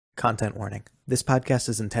Content warning. This podcast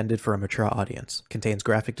is intended for a mature audience, contains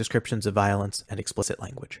graphic descriptions of violence and explicit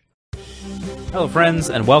language. Hello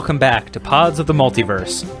friends, and welcome back to Pods of the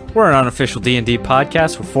Multiverse. We're an unofficial D&D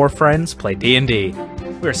podcast where four friends play D&D.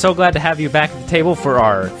 We are so glad to have you back at the table for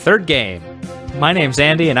our third game. My name's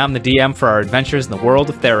Andy, and I'm the DM for our adventures in the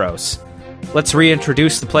world of Theros. Let's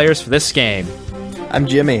reintroduce the players for this game. I'm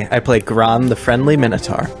Jimmy. I play Gron, the friendly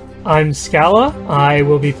Minotaur. I'm Scala. I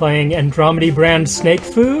will be playing Endromide brand snake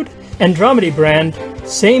food. Endromide brand,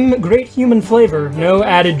 same great human flavor, no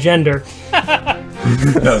added gender.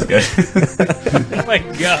 That was good. Oh my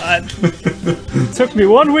god. It took me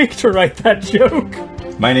 1 week to write that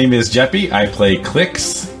joke. My name is Geppi. I play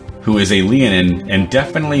Klyx, who is a Leonin, and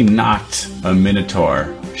definitely not a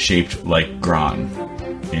Minotaur shaped like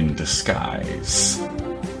Gron in disguise.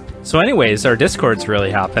 So anyways, our Discord's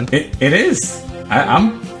really hopping. It is.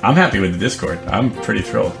 I'm happy with the Discord. I'm pretty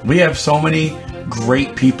thrilled. We have so many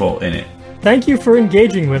great people in it. Thank you for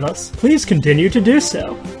engaging with us. Please continue to do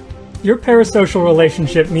so. Your parasocial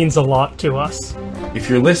relationship means a lot to us. If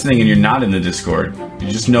you're listening and you're not in the Discord, you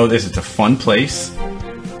just know this. It's a fun place.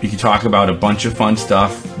 You can talk about a bunch of fun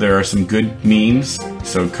stuff. There are some good memes,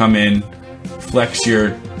 so come in, flex your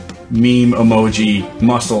meme emoji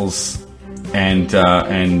muscles, and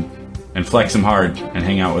flex them hard, and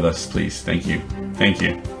hang out with us, please. Thank you. Thank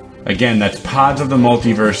you. Again, that's Pods of the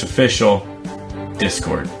Multiverse official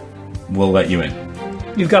Discord. We'll let you in.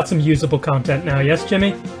 You've got some usable content now, yes,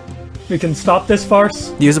 Jimmy? We can stop this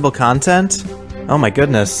farce? Usable content? Oh my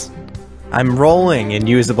goodness. I'm rolling in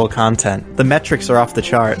usable content. The metrics are off the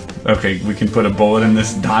chart. Okay, we can put a bullet in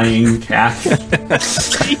this dying cat.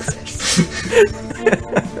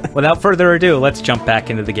 Without further ado, let's jump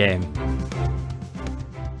back into the game.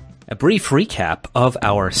 A brief recap of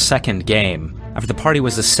our second game. After the party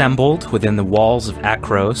was assembled within the walls of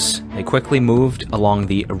Akros, they quickly moved along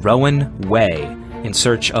the Rowan Way in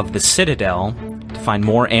search of the Citadel to find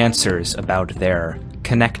more answers about their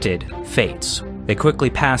connected fates. They quickly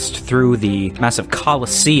passed through the massive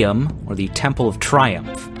Colosseum, or the Temple of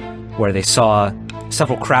Triumph, where they saw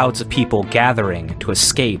several crowds of people gathering to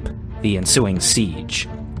escape the ensuing siege.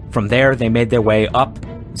 From there, they made their way up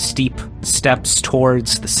steep steps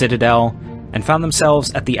towards the Citadel and found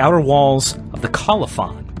themselves at the outer walls of the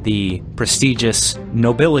Colophon, the prestigious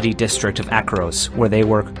nobility district of Akros, where they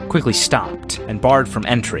were quickly stopped and barred from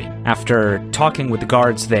entry. After talking with the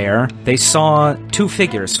guards there, they saw two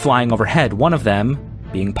figures flying overhead, one of them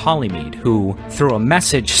being Polymede, who, through a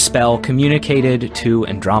message spell, communicated to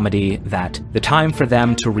Endromide that the time for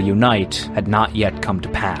them to reunite had not yet come to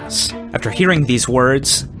pass. After hearing these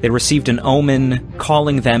words, they received an omen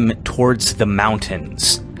calling them towards the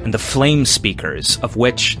mountains, and the flame speakers of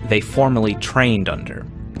which they formerly trained under.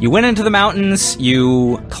 You went into the mountains,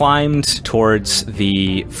 you climbed towards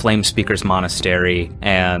the Flame Speakers Monastery,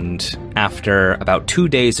 and after about 2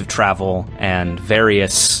 days of travel and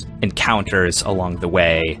various encounters along the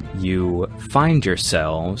way, you find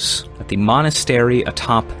yourselves at the monastery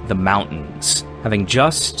atop the mountains, having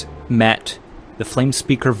just met the Flame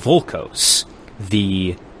Speaker Volkos,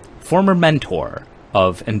 the former mentor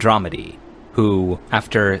of Endromide, who,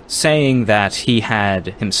 after saying that he had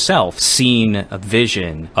himself seen a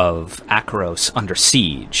vision of Akros under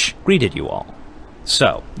siege, greeted you all.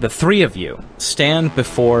 So, the three of you stand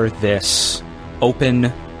before this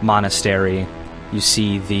open monastery. You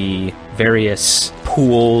see the various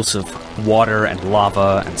pools of water and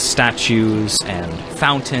lava and statues and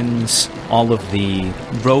fountains, all of the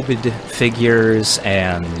robed figures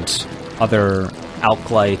and other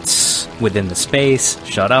alkalites within the space.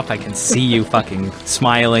 Shut up, I can see you fucking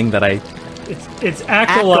smiling that I... It's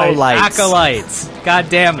acolytes. Acolytes! God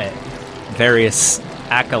damn it. Various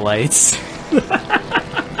acolytes. I'm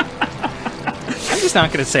just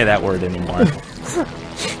not going to say that word anymore.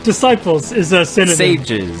 Disciples is a synonym.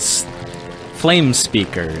 Sages. Flame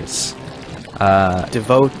speakers.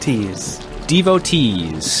 Devotees.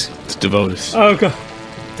 Devotees. It's devotees. Oh, God.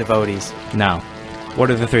 Devotees. Now, what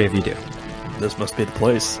do the three of you do? This must be the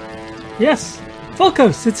place. Yes.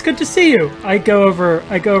 Volkos, it's good to see you. I go over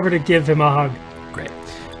to give him a hug. Great.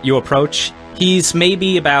 You approach. He's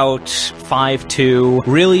maybe about 5'2",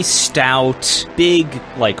 really stout, big,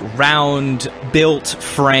 like, round, built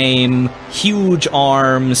frame, huge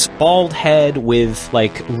arms, bald head with,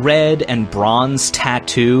 like, red and bronze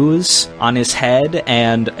tattoos on his head,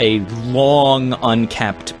 and a long,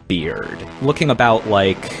 unkept beard. Looking about,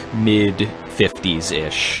 like,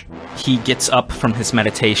 mid-50s-ish. He gets up from his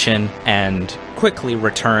meditation and quickly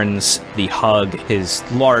returns the hug, his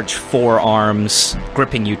large forearms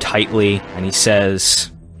gripping you tightly, and he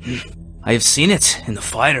says, "I have seen it in the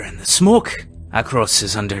fire and the smoke. Akros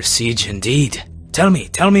is under siege indeed. Tell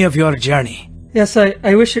me of your journey. Yes,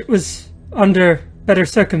 I wish it was under better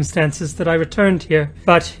circumstances that I returned here.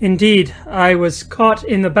 But indeed, I was caught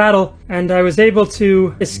in the battle, and I was able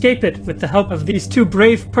to escape it with the help of these two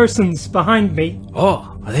brave persons behind me.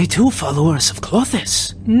 Oh, are they two followers of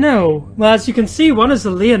Clothis? No. Well, as you can see, one is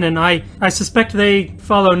a Leonin. I suspect they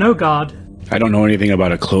follow no god. I don't know anything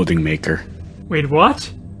about a clothing maker. Wait,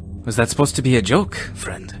 what? Was that supposed to be a joke,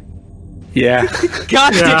 friend? Yeah.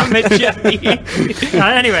 God damn it, Geppi!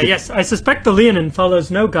 Anyway, yes, I suspect the Leonin follows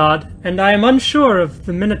no god, and I am unsure of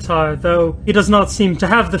the Minotaur, though he does not seem to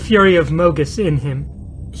have the fury of Mogus in him.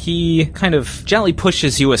 He kind of gently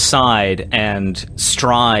pushes you aside and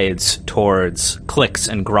strides towards Klyx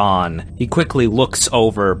and Gron. He quickly looks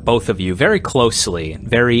over both of you very closely,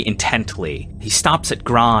 very intently. He stops at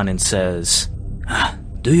Gron and says,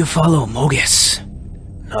 "Do you follow Mogus?"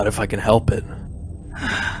 Not if I can help it.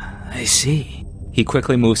 I see. He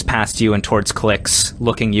quickly moves past you and towards Klyx,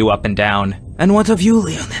 looking you up and down. And what of you,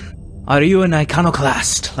 Leonin? Are you an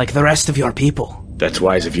iconoclast, like the rest of your people? That's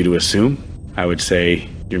wise of you to assume. I would say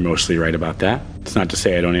you're mostly right about that. It's not to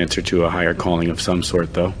say I don't answer to a higher calling of some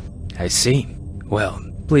sort, though. I see. Well,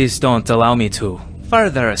 please don't allow me to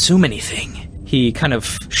further assume anything. He kind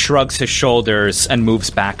of shrugs his shoulders and moves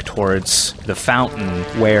back towards the fountain,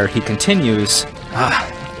 where he continues,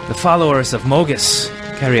 the followers of Mogus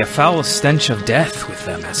carry a foul stench of death with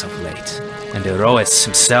them as of late, and Erois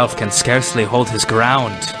himself can scarcely hold his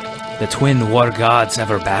ground, the twin war gods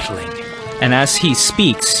ever battling. And as he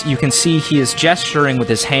speaks, you can see he is gesturing with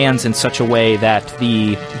his hands in such a way that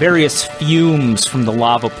the various fumes from the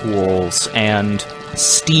lava pools and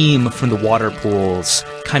steam from the water pools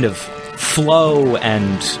kind of flow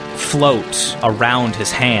and float around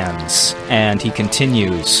his hands, and he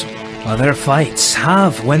continues, Other fights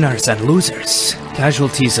have winners and losers,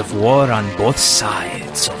 casualties of war on both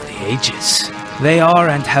sides of the ages. They are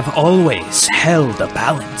and have always held a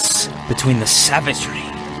balance between the savagery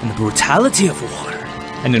and the brutality of war.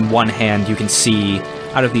 And in one hand you can see,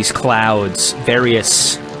 out of these clouds,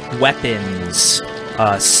 various weapons,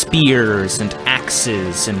 spears and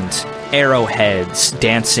axes and arrowheads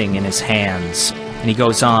dancing in his hands. And he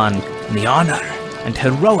goes on, in the honor and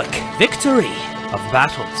heroic victory of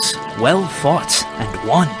battles well fought and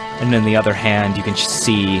won. And on the other hand, you can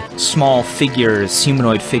see small figures,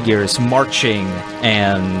 humanoid figures, marching,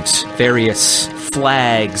 and various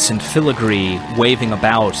flags and filigree waving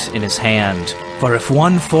about in his hand. For if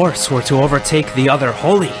one force were to overtake the other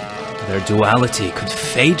wholly, their duality could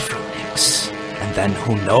fade from Nyx, and then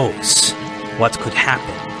who knows what could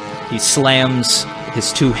happen. He slams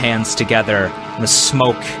his two hands together, and the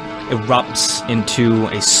smoke erupts into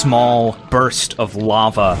a small burst of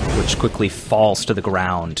lava, which quickly falls to the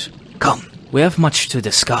ground. Come, we have much to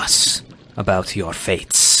discuss about your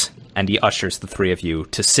fates. And he ushers the three of you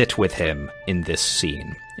to sit with him in this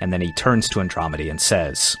scene. And then he turns to Endromide and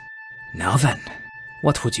says, Now then,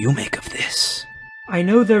 what would you make of this? I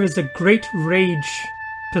know there is a great rage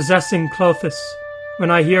possessing Clothis when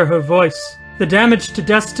I hear her voice. The damage to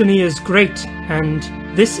destiny is great, and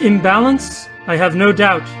this imbalance, I have no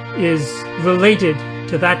doubt, is related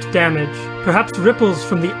to that damage. Perhaps ripples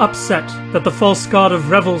from the upset that the false god of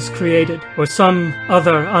revels created, or some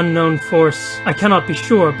other unknown force. I cannot be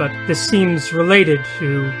sure, but this seems related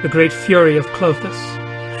to the great fury of Clothis.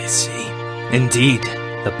 I see. Indeed,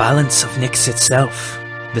 the balance of Nyx itself,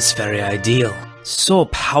 this very ideal, so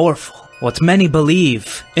powerful, what many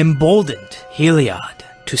believe emboldened Heliod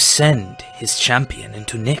to send his champion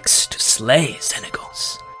into Nyx to slay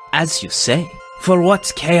Xenagos. As you say, for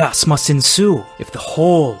what chaos must ensue if the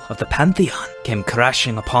whole of the Pantheon came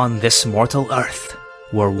crashing upon this mortal earth,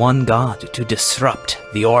 were one god to disrupt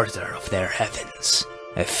the order of their heavens.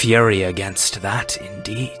 A fury against that,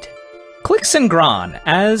 indeed. Klyx and Gron,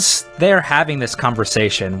 as they're having this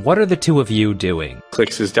conversation, what are the two of you doing?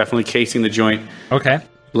 Klyx is definitely casing the joint. Okay.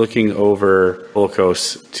 Looking over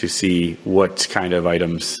Volkos to see what kind of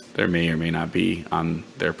items there may or may not be on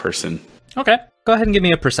their person. Okay. Go ahead and give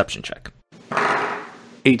me a perception check.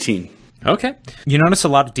 18. Okay. You notice a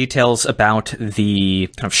lot of details about the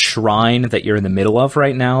kind of shrine that you're in the middle of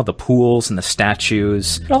right now, the pools and the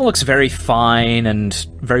statues. It all looks very fine and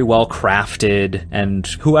very well crafted, and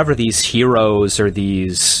whoever these heroes or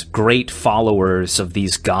these great followers of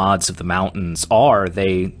these gods of the mountains are,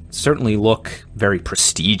 they certainly look very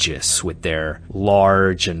prestigious with their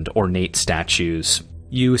large and ornate statues.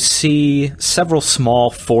 You see several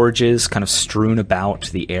small forges kind of strewn about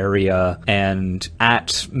the area, and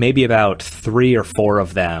at maybe about 3 or 4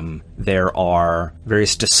 of them, There are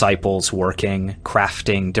various disciples working,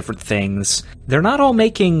 crafting different things. They're not all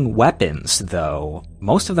making weapons, though.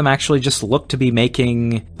 Most of them actually just look to be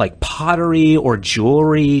making, like, pottery or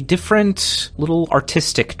jewelry, different little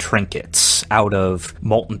artistic trinkets out of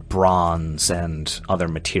molten bronze and other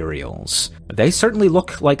materials. They certainly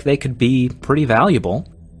look like they could be pretty valuable.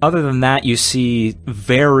 Other than that, you see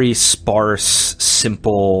very sparse,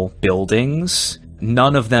 simple buildings.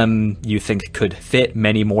 None of them you think could fit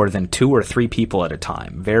many more than 2 or 3 people at a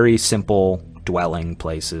time. Very simple dwelling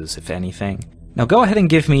places, if anything. Now go ahead and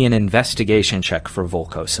give me an investigation check for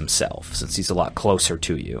Volkos himself, since he's a lot closer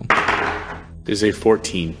to you. There's a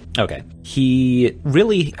 14. Okay. He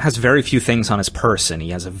really has very few things on his person.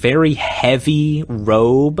 He has a very heavy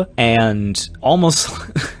robe and almost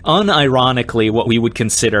unironically what we would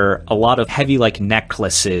consider a lot of heavy like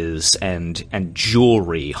necklaces and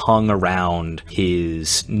jewelry hung around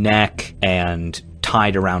his neck and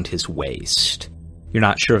tied around his waist. You're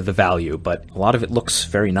not sure of the value, but a lot of it looks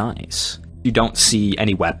very nice. You don't see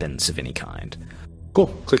any weapons of any kind. Cool.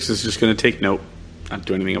 Klyx is just going to take note. Not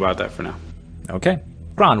do anything about that for now. Okay.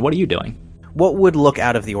 Gron, what are you doing? What would look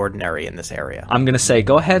out of the ordinary in this area? I'm going to say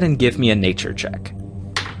go ahead and give me a nature check.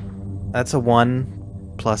 That's a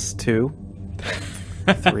 1 plus 2.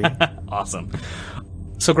 3. Awesome.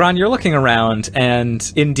 So, Gron, you're looking around, and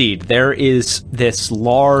indeed, there is this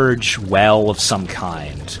large well of some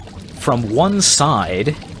kind. From one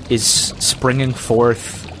side is springing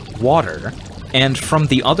forth water, and from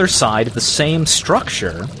the other side of the same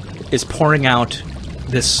structure is pouring out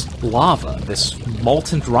this lava, this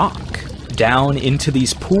molten rock, down into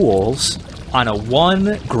these pools. On a 1,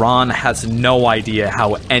 Gron has no idea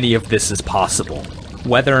how any of this is possible.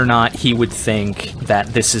 Whether or not he would think that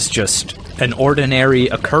this is just an ordinary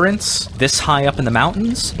occurrence this high up in the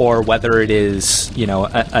mountains, or whether it is,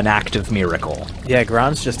 an act of miracle. Yeah,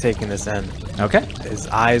 Gron's just taking this in. Okay. His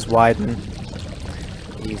eyes widen.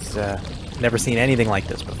 He's never seen anything like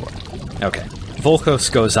this before. Okay.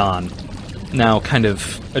 Volkos goes on, now kind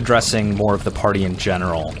of addressing more of the party in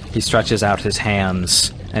general. He stretches out his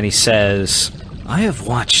hands, and he says, I have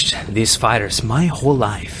watched these fires my whole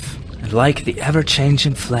life, and like the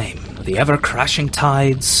ever-changing flame, or the ever-crashing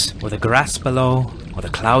tides, or the grass below, or the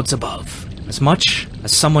clouds above, as much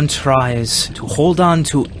as someone tries to hold on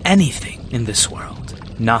to anything in this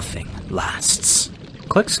world, nothing lasts.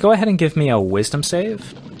 Klyx, go ahead and give me a wisdom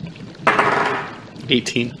save.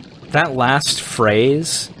 18. That last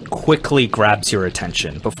phrase quickly grabs your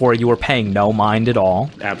attention. Before you were paying no mind at all.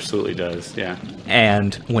 Absolutely does, yeah.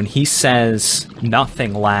 And when he says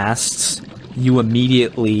nothing lasts, you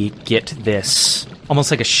immediately get this,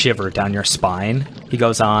 almost like a shiver down your spine. He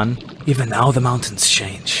goes on, even now the mountains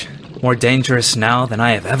change. More dangerous now than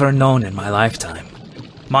I have ever known in my lifetime.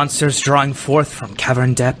 Monsters drawing forth from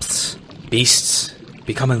cavern depths. Beasts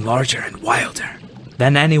becoming larger and wilder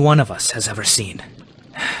than any one of us has ever seen.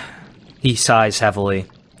 He sighs heavily.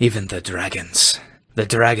 Even the dragons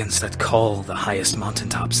that call the highest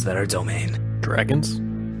mountaintops their domain. Dragons?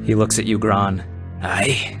 He looks at you, Gron.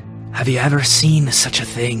 Aye. Have you ever seen such a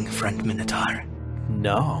thing, friend Minotaur?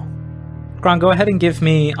 No. Gron, go ahead and give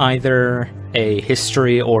me either a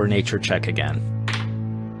history or nature check again.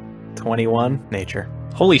 21, nature.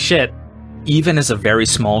 Holy shit. Even as a very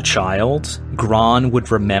small child, Gron would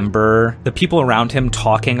remember the people around him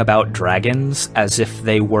talking about dragons as if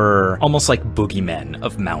they were almost like boogeymen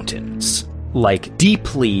of mountains. Like,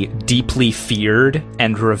 deeply, deeply feared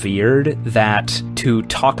and revered, that to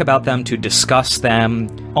talk about them, to discuss them,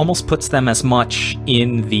 almost puts them as much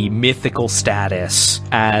in the mythical status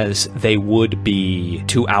as they would be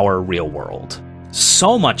to our real world.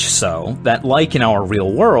 So much so that, like in our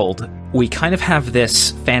real world, we kind of have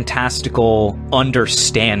this fantastical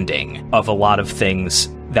understanding of a lot of things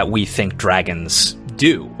that we think dragons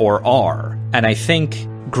do or are. And I think,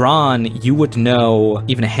 Gron, you would know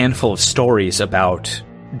even a handful of stories about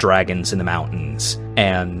dragons in the mountains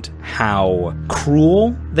and how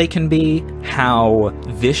cruel they can be, how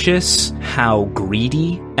vicious, how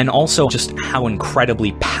greedy, and also just how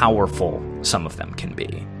incredibly powerful some of them can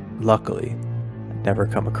be. Luckily, I've never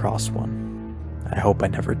come across one. I hope I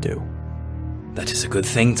never do. That is a good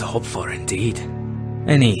thing to hope for, indeed.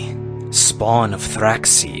 Any spawn of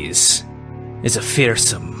Thraxes is a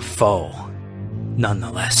fearsome foe.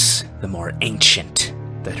 Nonetheless, the more ancient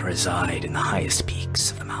that reside in the highest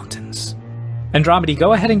peaks of the mountains. Andromedy,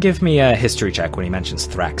 go ahead and give me a history check when he mentions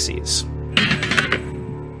Thraxes.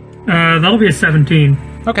 That'll be a 17.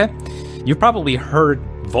 Okay. You've probably heard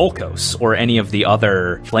Volkos or any of the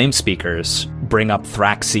other flame speakers bring up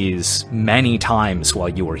Thraxes many times while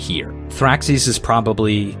you were here. Thraxes is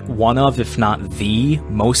probably one of, if not the,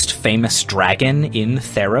 most famous dragon in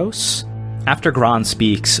Theros. After Gron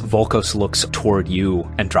speaks, Volkos looks toward you,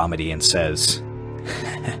 Endromide, and says,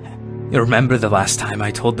 "You remember the last time I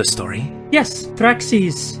told the story?" Yes,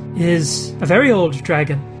 Thraxes is a very old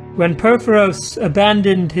dragon. When Perforos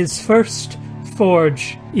abandoned his first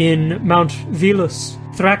forge in Mount Velus,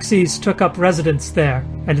 Thraxes took up residence there,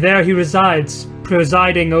 and there he resides,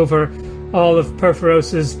 presiding over all of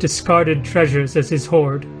Perforos's discarded treasures as his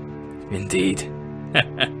hoard. Indeed.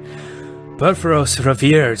 Perforos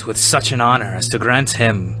revered with such an honor as to grant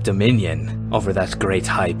him dominion over that great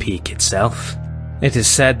high peak itself. It is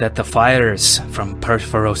said that the fires from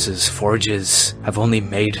Perforos's forges have only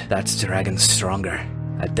made that dragon stronger,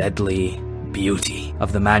 a deadly beauty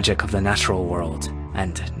of the magic of the natural world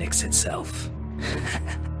and Nyx itself.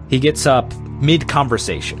 He gets up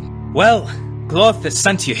mid-conversation. "Well, Glothis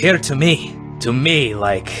sent you here to me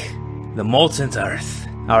like the molten earth.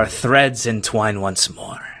 Our threads entwine once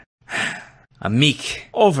more. A meek,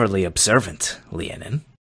 overly observant Leonin.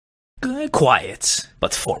 Quiet,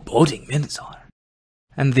 but foreboding Minotaur.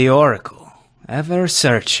 And the Oracle, ever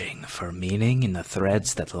searching for meaning in the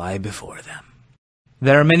threads that lie before them.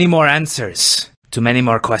 There are many more answers to many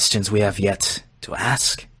more questions we have yet to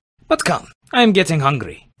ask. But come, I am getting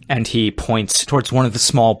hungry." And he points towards one of the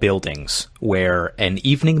small buildings where an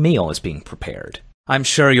evening meal is being prepared. "I'm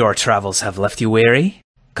sure your travels have left you weary.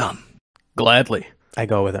 Come." Gladly. I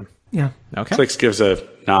go with him. Yeah. Okay. Klyx gives a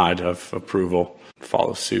nod of approval,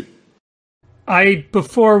 follows suit.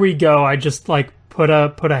 Before we go, I just put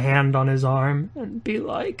a hand on his arm and be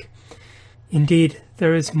like, "Indeed,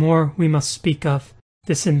 there is more we must speak of.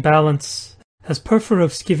 This imbalance. Has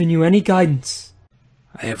Perforos given you any guidance?"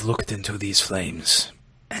 I have looked into these flames,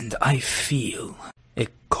 and I feel a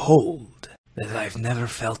cold that I've never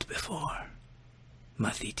felt before.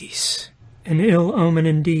 Mathitis. An ill omen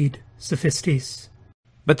indeed, Sophistes.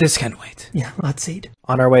 But this can wait. Yeah, let's eat.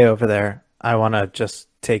 On our way over there, I want to just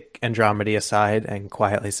take Andromeda aside and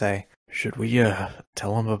quietly say, "Should we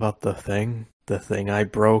tell him about the thing I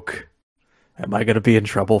broke? Am I going to be in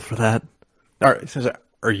trouble for that?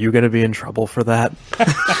 Are you going to be in trouble for that?"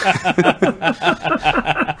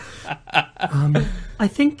 I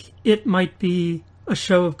think it might be a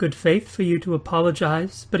show of good faith for you to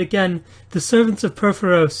apologize, but again, the servants of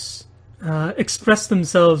Perforos express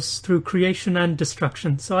themselves through creation and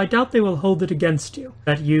destruction, so I doubt they will hold it against you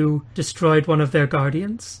that you destroyed one of their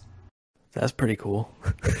guardians. That's pretty cool.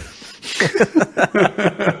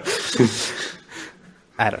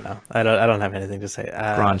 I don't know. I don't have anything to say.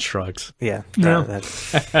 Gron shrugs. Yeah. No.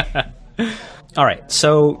 All right,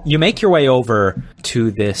 so you make your way over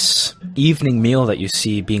to this evening meal that you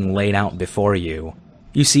see being laid out before you.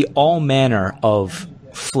 You see all manner of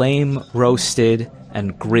flame-roasted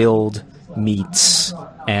and grilled meats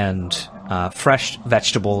and fresh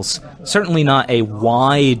vegetables. Certainly not a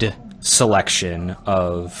wide selection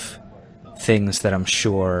of things that I'm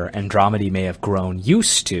sure Andromeda may have grown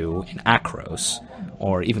used to in Akros,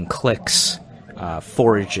 or even Klyx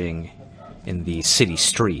foraging in the city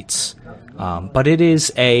streets. But it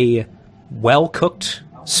is a well-cooked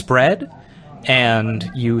spread, and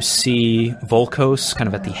you see Volkos kind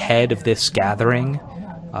of at the head of this gathering,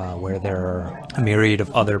 where there are a myriad of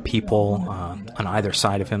other people on either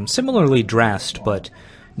side of him, similarly dressed, but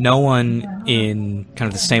no one in kind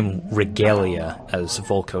of the same regalia as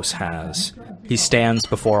Volkos has. He stands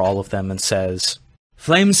before all of them and says,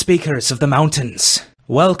 "Flame speakers of the mountains,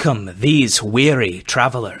 welcome these weary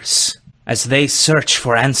travelers as they search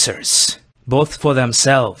for answers, both for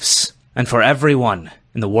themselves and for everyone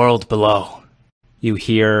in the world below." You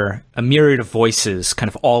hear a myriad of voices kind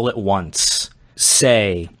of all at once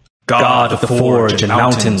say, "God of the forge and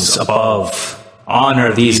mountains above,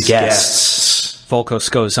 honor these guests." Volkos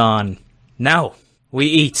goes on, "Now we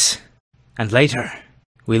eat, and later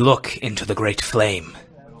we look into the great flame."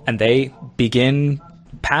 And they begin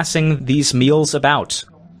passing these meals about.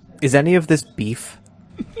 Is any of this beef?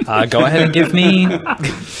 Go ahead and give me...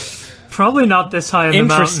 Probably not this high in the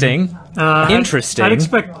mountain. Interesting. I'd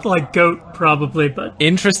expect goat probably, but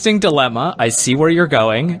Interesting dilemma. I see where you're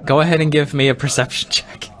going. Go ahead and give me a perception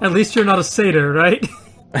check. at least you're not a satyr, right?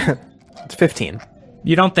 It's 15.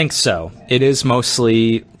 You don't think so. It is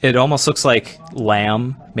mostly... It almost looks like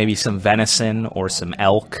lamb, maybe some venison or some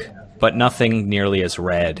elk, but nothing nearly as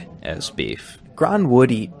red as beef. Gron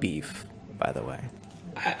would eat beef, by the way.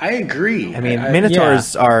 I agree. I mean,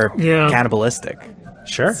 minotaurs are cannibalistic.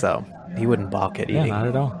 Sure. So he wouldn't balk at eating not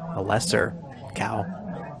at all. a lesser cow.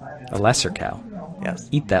 A lesser cow. Yes.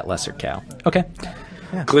 Eat that lesser cow. Okay.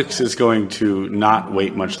 Klyx is going to not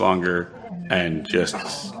wait much longer and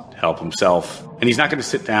just help himself. And he's not going to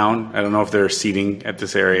sit down. I don't know if they're seating at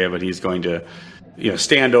this area, but he's going to,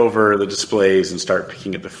 stand over the displays and start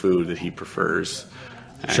picking at the food that he prefers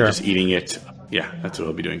and just eating it. Yeah, that's what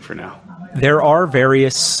he'll be doing for now. There are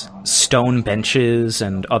various stone benches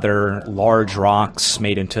and other large rocks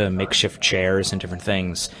made into makeshift chairs and different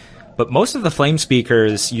things. But most of the flame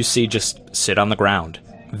speakers you see just sit on the ground.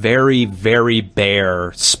 Very, very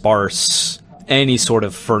bare, sparse, any sort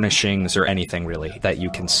of furnishings or anything really that you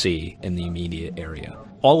can see in the immediate area.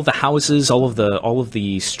 All of the houses, all of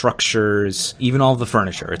the structures, even all of the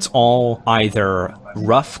furniture, it's all either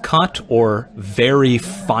rough cut or very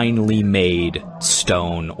finely made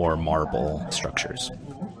stone or marble structures.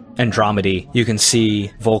 Andromedy, you can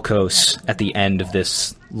see Volkos at the end of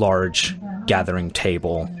this large gathering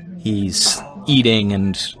table. He's eating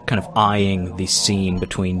and kind of eyeing the scene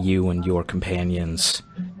between you and your companions.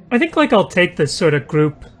 I think, I'll take this sort of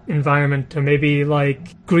group environment to maybe,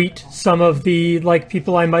 greet some of the,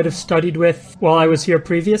 people I might have studied with while I was here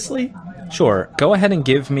previously. Sure. Go ahead and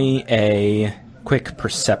give me a quick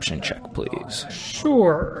perception check, please.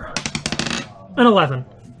 Sure. An 11.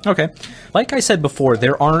 Okay. Like I said before,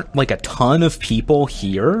 there aren't, a ton of people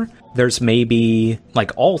here. There's maybe,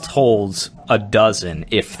 all told, a dozen,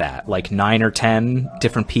 if that. 9 or 10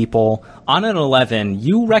 different people. On an 11,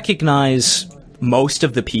 you recognize most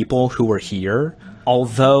of the people who were here,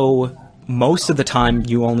 although most of the time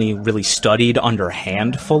you only really studied under a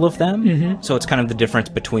handful of them. Mm-hmm. So it's kind of the difference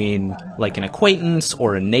between, an acquaintance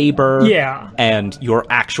or a neighbor and your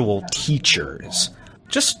actual teachers.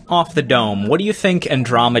 Just off the dome, what do you think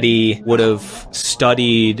Andromedy would have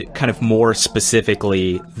studied kind of more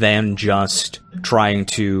specifically than just trying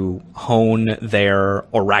to hone their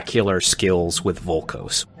oracular skills with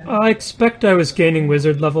Volkos? I expect I was gaining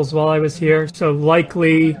wizard levels while I was here, so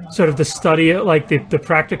likely sort of the study, the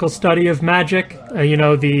practical study of magic,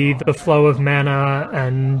 the flow of mana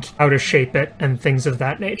and how to shape it and things of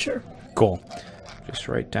that nature. Cool. Just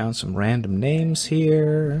write down some random names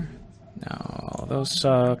here. No, those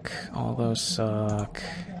suck. All those suck.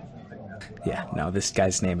 Yeah, no, this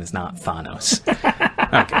guy's name is not Thanos.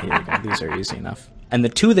 Okay, here we go. These are easy enough. And the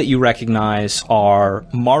two that you recognize are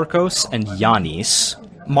Marcos and Yanis.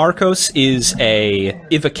 Marcos is a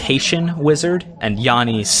evocation wizard, and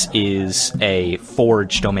Yanis is a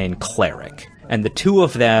forge domain cleric. And the two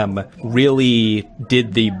of them really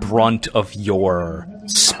did the brunt of your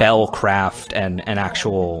spellcraft and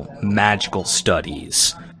actual magical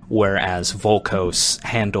studies, whereas Volkos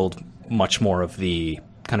handled much more of the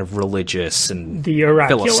kind of religious and the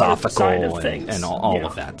philosophical and all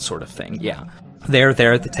of that sort of thing. Yeah. They're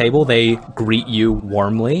there at the table. They greet you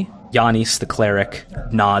warmly. Yanis, the cleric,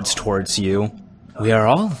 nods towards you. We are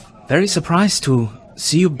all very surprised to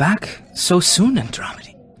see you back so soon,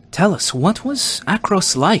 Andromedy. Tell us, what was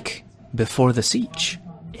Akros like before the siege?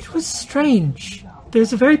 It was strange.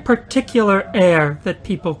 There's a very particular air that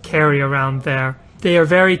people carry around there. They are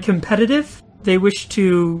very competitive. They wish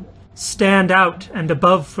to stand out and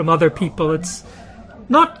above from other people. It's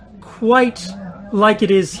not quite like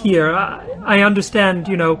it is here. I understand,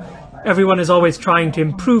 everyone is always trying to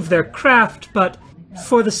improve their craft, but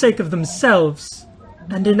for the sake of themselves.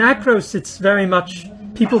 And in Akros, it's very much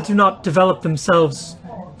people do not develop themselves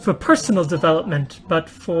for personal development, but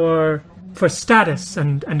for status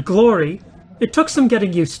and glory. It took some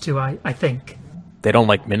getting used to, I think. They don't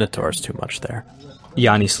like minotaurs too much there.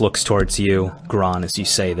 Yanis looks towards you, Gron, as you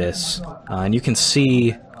say this, and you can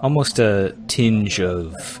see almost a tinge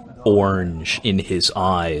of orange in his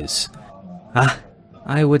eyes.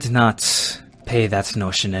 I would not pay that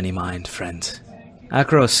notion any mind, friend.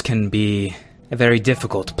 Akros can be a very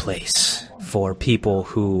difficult place for people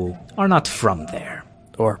who are not from there.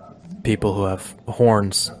 Or people who have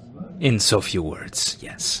horns. In so few words,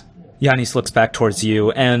 yes. Yanis looks back towards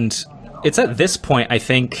you, and it's at this point, I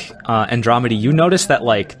think, Andromedy, you notice that,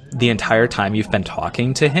 the entire time you've been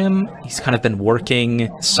talking to him, he's kind of been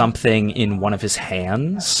working something in one of his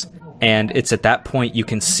hands, and it's at that point you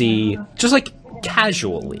can see, just,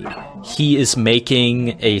 casually, he is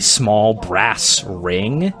making a small brass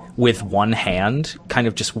ring with one hand, kind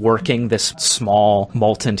of just working this small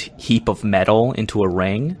molten heap of metal into a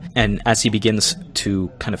ring, and as he begins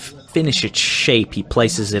to kind of finish its shape, he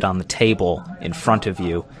places it on the table in front of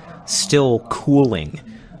you, still cooling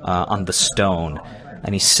on the stone,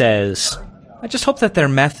 and he says, I just hope that their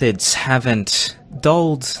methods haven't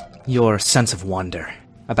dulled your sense of wonder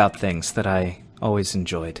about things that I always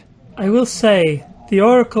enjoyed. I will say, the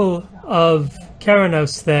Oracle of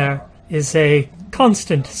Keranos there is a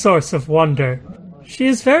constant source of wonder. She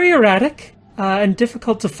is very erratic, and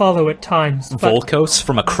difficult to follow at times. But Volkos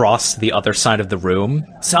from across the other side of the room.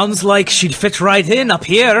 Sounds like she'd fit right in up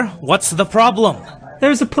here. What's the problem?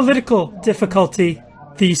 there's a political difficulty.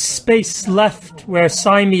 The space left where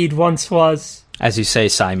Cymede once was. As you say,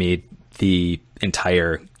 Cymede, the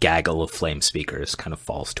entire gaggle of flame speakers kind of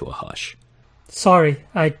falls to a hush. Sorry,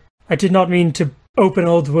 I did not mean to open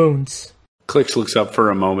old wounds. Klyx looks up for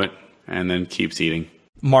a moment and then keeps eating.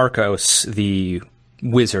 Marcos, the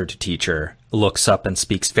wizard teacher, looks up and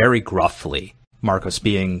speaks very gruffly. Marcos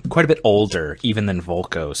being quite a bit older, even than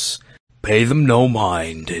Volkos. Pay them no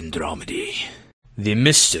mind, Endromide. The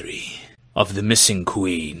mystery of the missing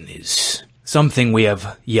queen is something we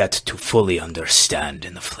have yet to fully understand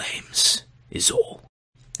in the flames, is all.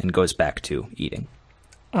 And goes back to eating.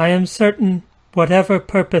 I am certain whatever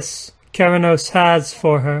purpose Keranos has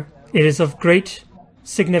for her, it is of great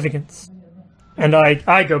significance. And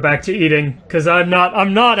I go back to eating, because I'm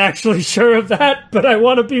not actually sure of that, but I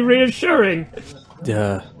want to be reassuring.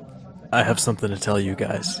 I have something to tell you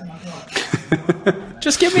guys.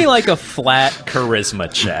 Just give me like a flat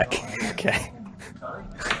charisma check. Okay.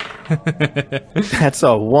 That's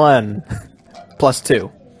a 1 plus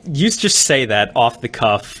 2. You just say that off the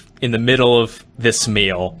cuff in the middle of this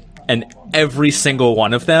meal, and every single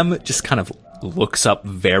one of them just kind of looks up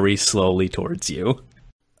very slowly towards you.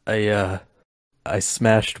 I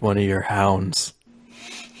smashed one of your hounds.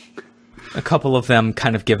 A couple of them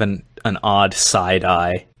kind of give an odd side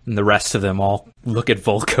eye, and the rest of them all look at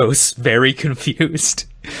Volkos, very confused.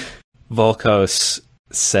 Volkos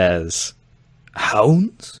says,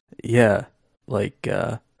 Hounds? Yeah, like,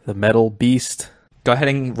 the metal beast. Go ahead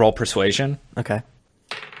and roll persuasion. Okay.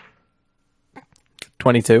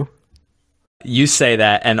 22. You say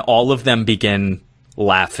that, and all of them begin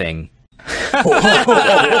laughing.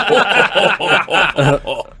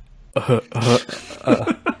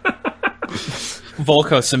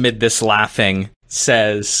 Volkos, amid this laughing,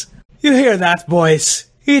 says, You hear that, boys?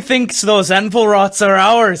 He thinks those Envelrots are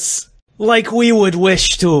ours. Like we would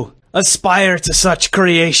wish to aspire to such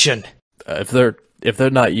creation. If they're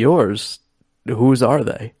not yours, whose are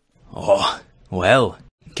they? Oh, well.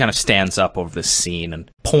 Kind of stands up over the scene and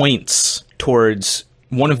points towards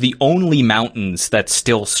one of the only mountains that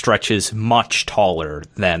still stretches much taller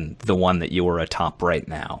than the one that you are atop right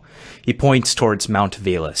now. He points towards Mount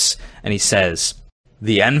Velus, and he says,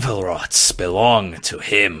 The Envelrots belong to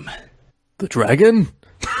him. The dragon?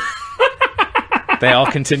 They all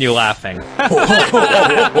continue laughing.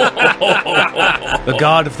 The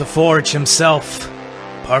god of the forge himself,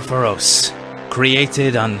 Parphoros,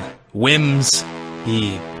 created on whims.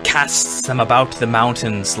 He casts them about the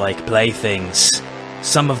mountains like playthings.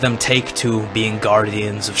 Some of them take to being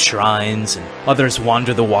guardians of shrines, and others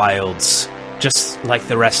wander the wilds, just like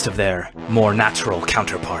the rest of their more natural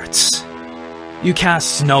counterparts. You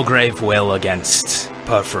cast no grave will against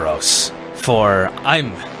Parphoros, for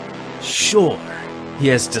I'm sure he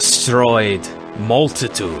has destroyed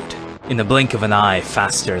multitude in the blink of an eye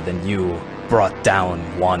faster than you brought down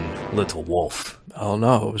one little wolf. Oh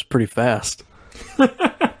no, it was pretty fast.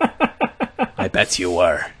 I bet you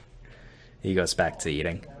were. He goes back to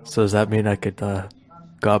eating. So does that mean I could go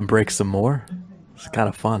out and break some more? It's kind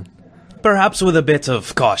of fun. Perhaps with a bit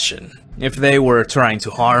of caution. If they were trying to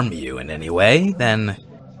harm you in any way, then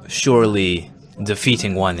surely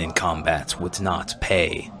defeating one in combat would not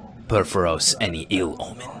pay Parphoros any ill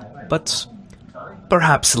omen. But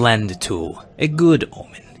perhaps lend to a good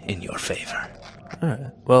omen in your favor.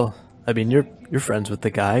 Alright. Well, I mean, you're friends with the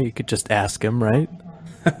guy. You could just ask him, right?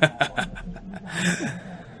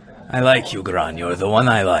 I like you, Gron. You're the one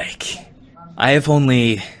I like. I have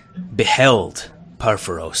only beheld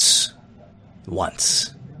Parphoros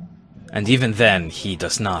once. And even then, he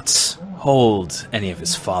does not hold any of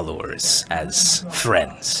his followers as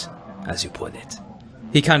friends, as you put it.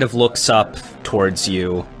 He kind of looks up towards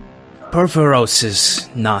you. Parphoros is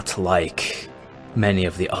not like many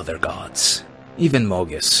of the other gods. Even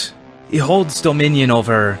Mogus. He holds dominion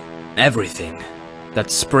over everything that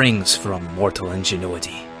springs from mortal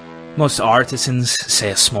ingenuity. Most artisans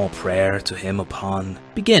say a small prayer to him upon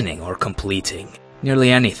beginning or completing nearly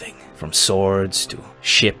anything, from swords to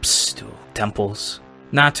ships to temples.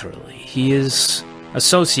 Naturally, he is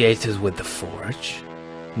associated with the forge.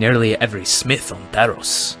 Nearly every smith on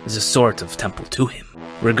Theros is a sort of temple to him,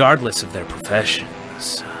 regardless of their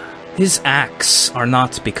professions. His acts are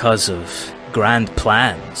not because of grand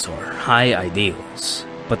plans or high ideals,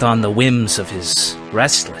 but on the whims of his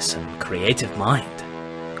restless and creative mind.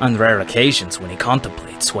 On rare occasions when he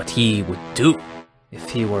contemplates what he would do if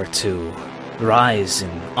he were to rise in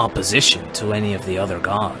opposition to any of the other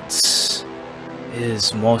gods.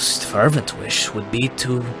 His most fervent wish would be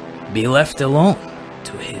to be left alone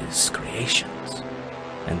to his creations.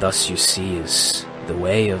 And thus you see is the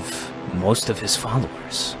way of most of his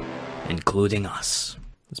followers, including us.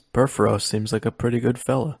 This Perforos seems like a pretty good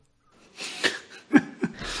fella.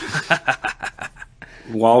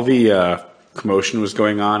 While the commotion was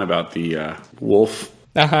going on about the wolf,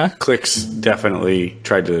 Klyx definitely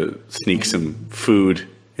tried to sneak some food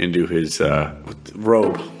into his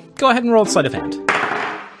robe. Go ahead and roll sleight of hand.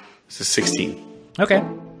 This is 16. Okay.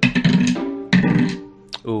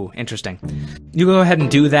 Ooh, interesting. You go ahead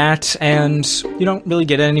and do that, and you don't really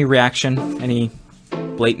get any reaction, any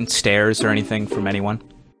blatant stares or anything from anyone.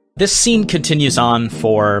 This scene continues on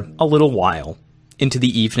for a little while, into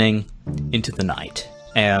the evening, into the night,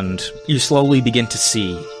 and you slowly begin to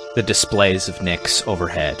see the displays of Nyx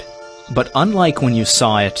overhead. But unlike when you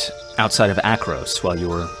saw it outside of Akros while you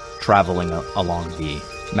were traveling along the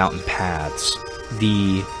mountain paths,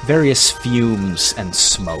 the various fumes and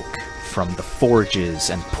smoke from the forges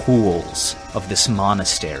and pools of this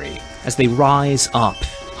monastery, as they rise up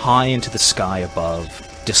high into the sky above,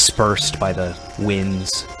 dispersed by the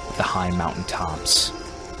winds of the high mountaintops.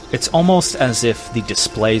 It's almost as if the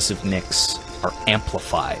displays of Nyx are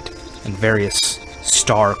amplified, and various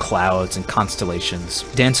star clouds and constellations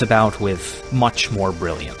dance about with much more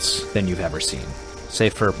brilliance than you've ever seen.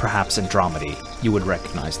 Save for perhaps Endromide, you would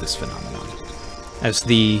recognize this phenomenon. As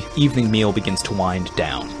the evening meal begins to wind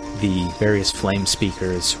down, the various flame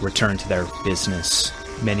speakers return to their business,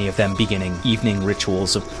 many of them beginning evening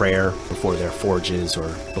rituals of prayer before their forges or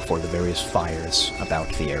before the various fires about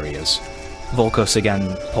the areas. Volkos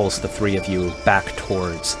again pulls the three of you back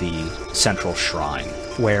towards the central shrine,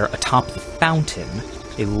 where atop the fountain,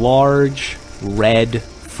 a large red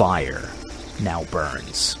fire now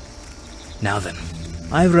burns. Now then,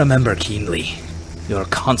 I remember keenly your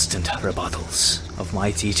constant rebuttals of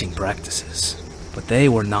my teaching practices, but they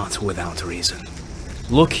were not without reason.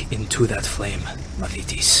 Look into that flame,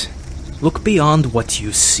 Mephitis. Look beyond what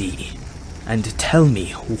you see, and tell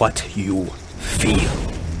me what you feel.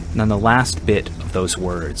 And on the last bit of those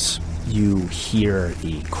words, you hear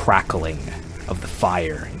the crackling of the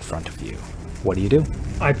fire in front of you. What do?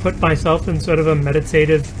 I put myself in sort of a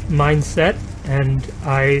meditative mindset, and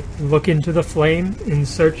I look into the flame in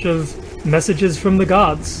search of messages from the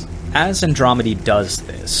gods. As Endromide does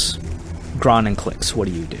this, Gron and Klyx, what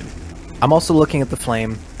do you do? I'm also looking at the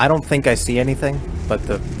flame. I don't think I see anything, but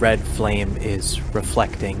the red flame is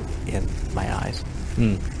reflecting in my eyes.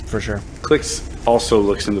 For sure. Klyx also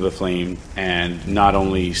looks into the flame and not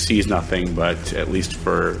only sees nothing, but at least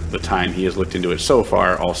for the time he has looked into it so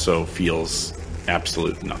far, also feels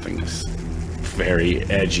absolute nothingness. Very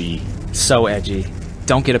edgy. So edgy.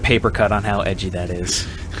 Don't get a paper cut on how edgy that is.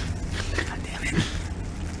 God damn it.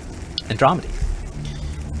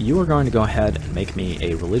 Endromide, you are going to go ahead and make me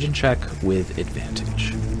a religion check with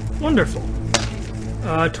advantage. Wonderful.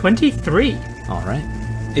 23. All right.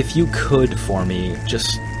 If you could, for me,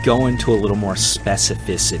 just go into a little more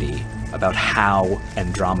specificity about how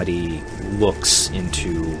Endromide looks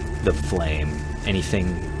into the flame.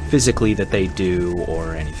 Anything physically that they do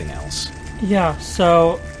or anything else. Yeah,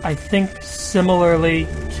 so I think similarly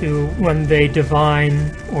to when they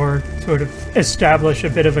divine or sort of establish a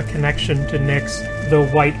bit of a connection to Nyx, the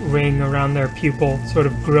white ring around their pupil sort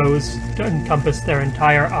of grows to encompass their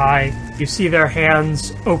entire eye. You see their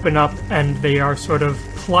hands open up and they are sort of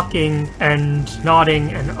plucking and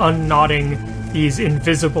knotting and unknotting these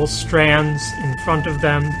invisible strands in front of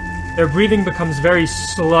them. Their breathing becomes very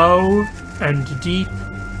slow and deep.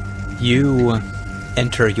 You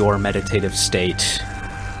enter your meditative state,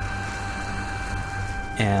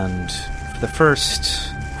 and for the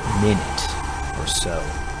first minute or so,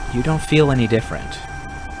 you don't feel any different.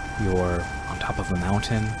 You're on top of a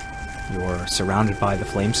mountain, you're surrounded by the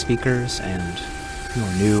flame speakers and your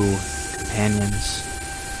new companions.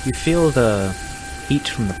 You feel the heat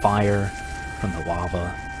from the fire, from the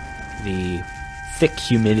lava, the thick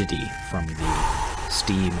humidity from the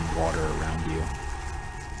steam and water around you.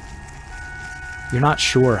 You're not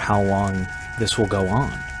sure how long this will go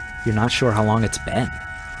on. You're not sure how long it's been.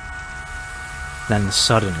 Then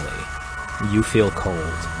suddenly, you feel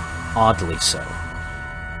cold. Oddly so.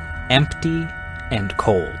 Empty and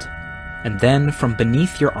cold. And then from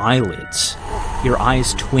beneath your eyelids, your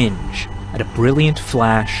eyes twinge at a brilliant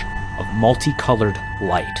flash of multicolored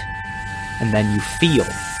light. And then you feel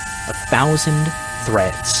 1,000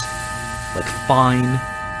 threads, like fine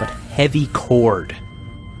but heavy cord,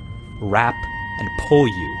 wrap and pull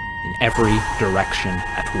you in every direction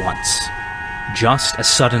at once. Just as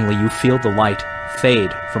suddenly you feel the light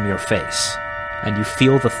fade from your face, and you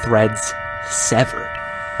feel the threads severed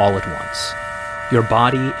all at once. Your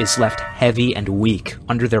body is left heavy and weak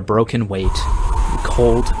under their broken weight.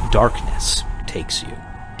 Cold darkness takes you.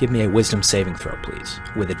 Give me a wisdom saving throw, please,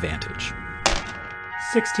 with advantage.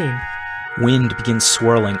 16. Wind begins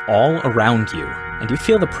swirling all around you, and you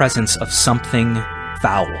feel the presence of something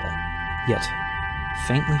foul, yet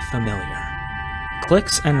faintly familiar.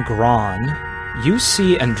 Klyx and Gron, you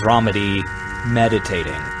see Endromide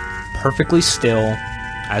meditating, perfectly still,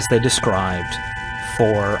 as they described,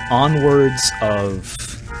 for onwards of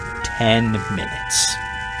 10 minutes.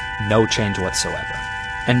 No change whatsoever.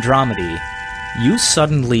 Andromedy, you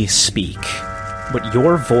suddenly speak, but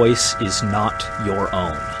your voice is not your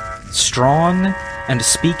own. Strong and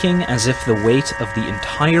speaking as if the weight of the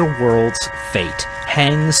entire world's fate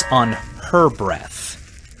hangs on her breath.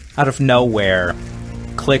 Out of nowhere,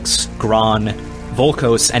 Klyx, Gron,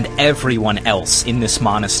 Volkos, and everyone else in this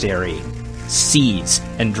monastery sees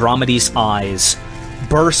Andromede's eyes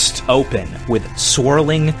burst open with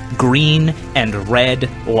swirling green and red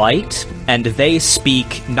light, and they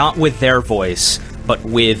speak not with their voice, but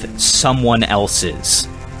with someone else's.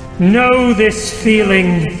 Know this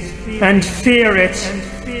feeling, and fear it.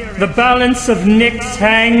 The balance of Nyx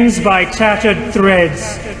hangs by tattered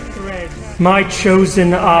threads. My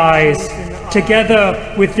chosen eyes,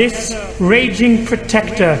 together with this raging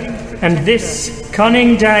protector and this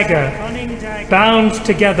cunning dagger, bound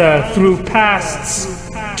together through pasts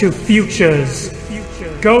to futures.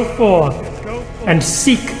 Go forth and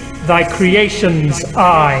seek thy creation's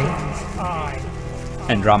eye.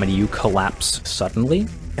 Andromeda, you collapse suddenly.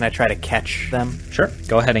 Can I try to catch them? Sure.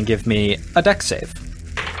 Go ahead and give me a dex save.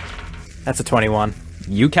 That's a 21.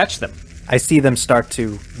 You catch them. I see them start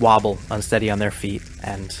to wobble unsteady on their feet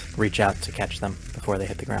and reach out to catch them before they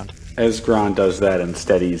hit the ground. As Gron does that and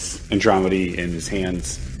steadies Andromedy in his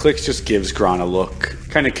hands, Klyx just gives Gron a look,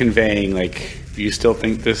 kind of conveying, like, you still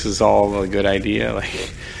think this is all a good idea?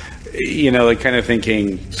 Like, you know, like kind of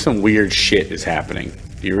thinking some weird shit is happening.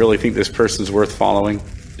 Do you really think this person's worth following?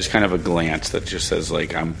 Just kind of a glance that just says,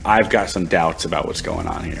 like, I've got some doubts about what's going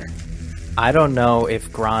on here. I don't know if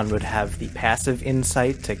Gron would have the passive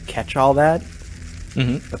insight to catch all that,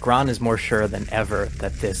 but Gron is more sure than ever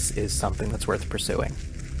that this is something that's worth pursuing.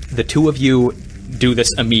 The two of you do this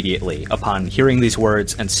immediately upon hearing these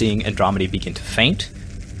words and seeing Andromeda begin to faint.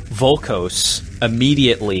 Volkos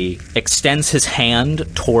immediately extends his hand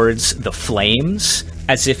towards the flames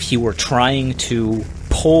as if he were trying to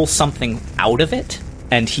pull something out of it.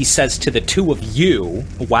 And he says to the two of you,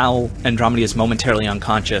 while Andromeda is momentarily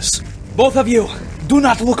unconscious, Both of you, do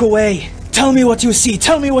not look away. Tell me what you see.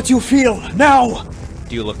 Tell me what you feel. Now!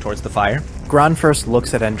 do you look towards the fire? Gron first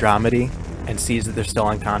looks at Andromedy and sees that they're still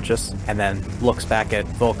unconscious, and then looks back at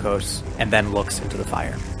Volkos, and then looks into the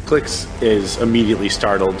fire. Klyx is immediately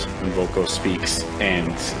startled when Volkos speaks and,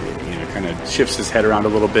 you know, kind of shifts his head around a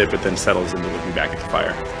little bit, but then settles into looking back at the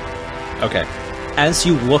fire. Okay. As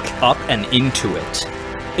you look up and into it,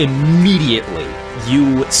 immediately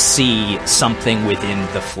you see something within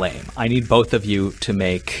the flame. I need both of you to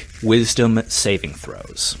make wisdom saving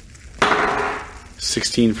throws.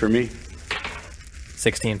 16 for me.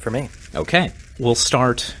 16 for me. Okay. We'll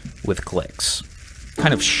start with Klyx.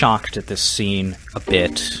 Kind of shocked at this scene a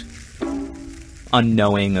bit,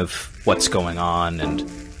 unknowing of what's going on and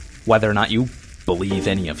whether or not you believe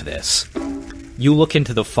any of this. You look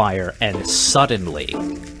into the fire and suddenly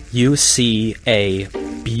you see a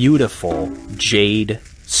beautiful jade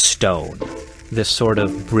stone. This sort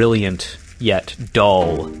of brilliant yet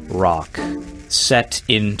dull rock set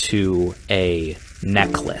into a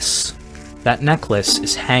necklace. That necklace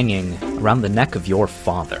is hanging around the neck of your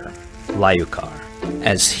father, Lyukar,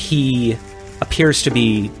 as he appears to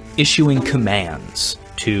be issuing commands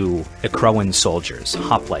to the Crowan soldiers,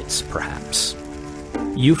 hoplites perhaps.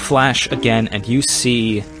 You flash again and you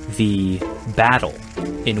see the battle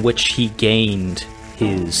in which he gained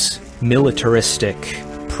his militaristic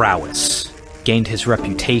prowess, gained his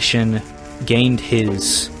reputation, gained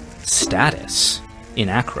his status in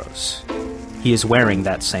Akros. He is wearing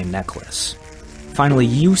that same necklace. Finally,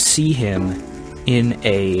 you see him in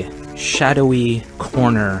a shadowy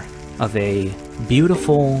corner of a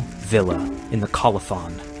beautiful villa in the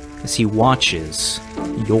Colophon as he watches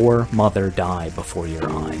your mother die before your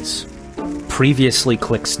eyes. Previously,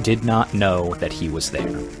 Klyx did not know that he was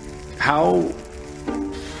there.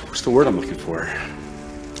 What's the word I'm looking for?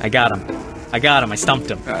 I got him. I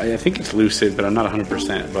stumped him. I think it's lucid, but I'm not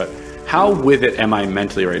 100%. But how with it am I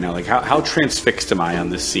mentally right now? Like, how transfixed am I on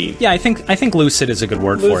this scene? Yeah, I think lucid is a good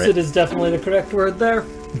word for it. Lucid is definitely the correct word there.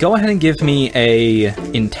 Go ahead and give me a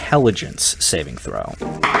intelligence saving throw.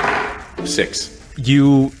 6.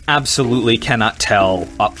 You absolutely cannot tell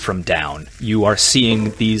up from down. You are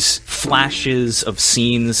seeing these flashes of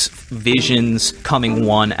scenes, visions coming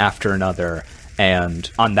one after another. And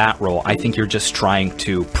on that roll, I think you're just trying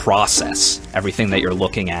to process everything that you're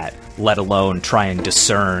looking at, let alone try and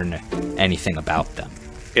discern anything about them.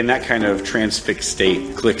 In that kind of transfixed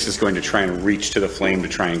state, Klyx is going to try and reach to the flame to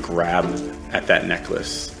try and grab at that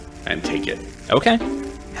necklace and take it. Okay.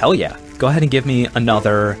 Hell yeah. Go ahead and give me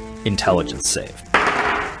another intelligence save.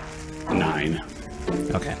 9.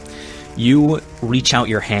 Okay. You reach out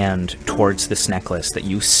your hand towards this necklace that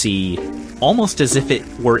you see almost as if it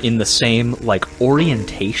were in the same,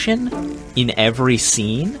 orientation in every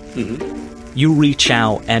scene. Mm-hmm. You reach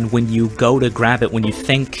out, and when you go to grab it, when you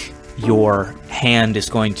think your hand is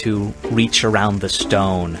going to reach around the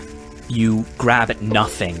stone, you grab at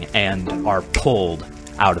nothing and are pulled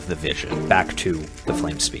out of the vision, back to the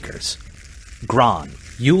flame speakers. Gron,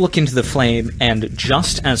 you look into the flame, and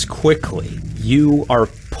just as quickly, you are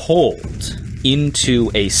pulled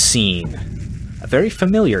into a scene, a very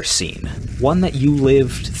familiar scene, one that you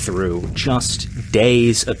lived through just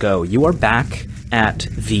days ago. You are back at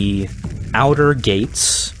the outer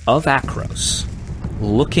gates of Akros,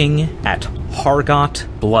 looking at Hargot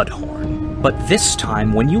Bloodhorn. But this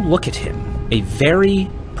time, when you look at him, a very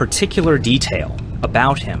particular detail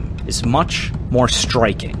about him is much more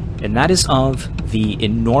striking, and that is of the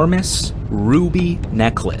enormous ruby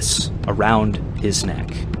necklace around his neck,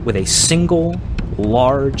 with a single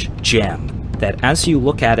large gem that, as you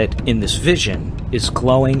look at it in this vision, is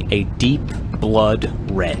glowing a deep blood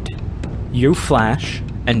red. You flash,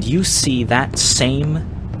 and you see that same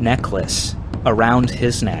necklace around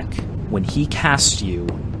his neck when he cast you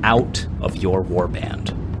out of your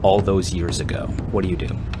warband all those years ago. What do you do?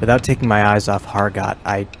 Without taking my eyes off Hargot,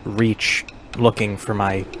 I reach looking for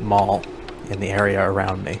my maul in the area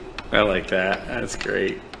around me. I like that. That's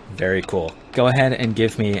great. Very cool. Go ahead and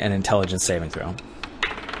give me an intelligence saving throw.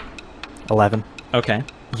 11. Okay.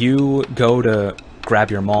 You go to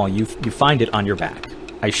grab your maul. You find it on your back.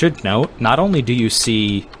 I should note, not only do you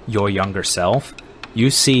see your younger self, you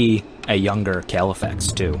see a younger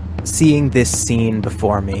Klyx too. Seeing this scene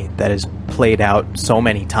before me that has played out so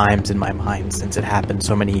many times in my mind since it happened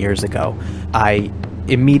so many years ago, I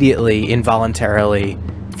immediately, involuntarily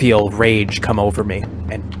feel rage come over me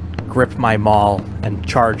and grip my maul and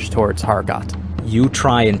charge towards Hargot. You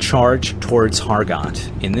try and charge towards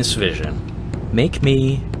Hargot in this vision. Make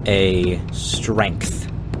me a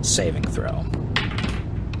strength saving throw.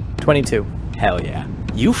 22. Hell yeah.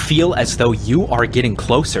 You feel as though you are getting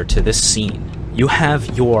closer to this scene. You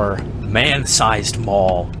have your man-sized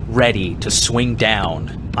maul ready to swing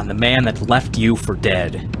down on the man that left you for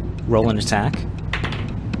dead. Roll an attack.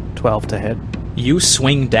 12 to hit. You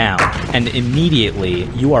swing down, and immediately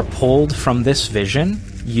you are pulled from this vision.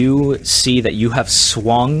 You see that you have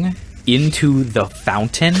swung into the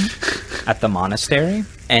fountain at the monastery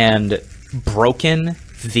and broken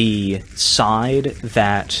the side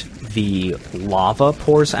that the lava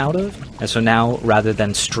pours out of. And so now, rather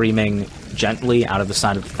than streaming gently out of the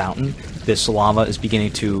side of the fountain, this lava is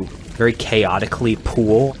beginning to very chaotically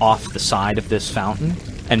pool off the side of this fountain.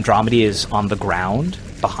 Endromide is on the ground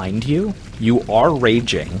behind you. You are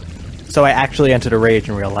raging. So I actually entered a rage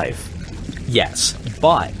in real life. Yes,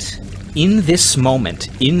 but in this moment,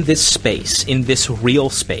 in this space, in this real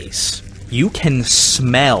space, you can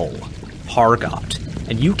smell Hargot,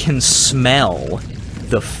 and you can smell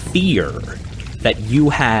the fear that you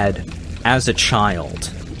had as a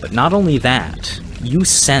child. But not only that, you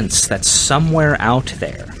sense that somewhere out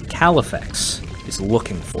there, Klyx is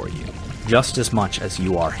looking for you, just as much as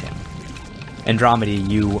you are him. Endromide,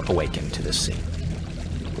 you awaken to this scene.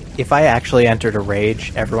 If I actually entered a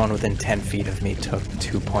rage, everyone within 10 feet of me took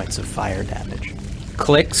 2 points of fire damage.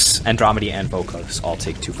 Klyx, Endromide, and Volkos all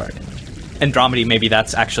take 2 fire damage. Andromedy, maybe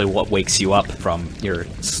that's actually what wakes you up from your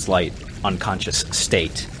slight unconscious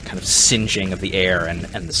state, kind of singeing of the air and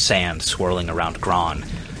the sand swirling around Gron,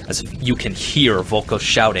 as you can hear Volkos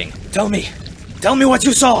shouting, Tell me what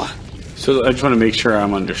you saw! So I just want to make sure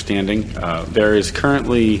I'm understanding. There is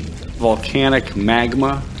currently volcanic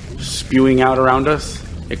magma spewing out around us.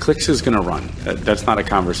 Yeah, Klyx is going to run. That's not a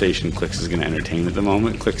conversation Klyx is going to entertain at the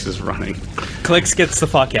moment. Klyx is running. Klyx gets the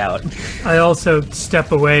fuck out. I also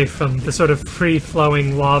step away from the sort of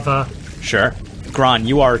free-flowing lava. Sure. Gron,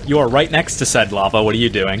 you are right next to said lava. What are you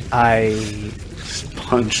doing? I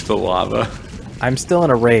punch the lava. I'm still in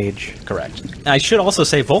a rage. Correct. I should also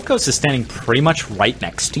say Volkos is standing pretty much right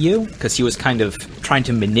next to you, because he was kind of trying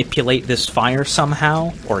to manipulate this fire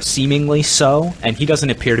somehow, or seemingly so, and he doesn't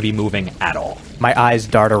appear to be moving at all. My eyes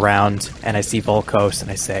dart around, and I see Volkos, and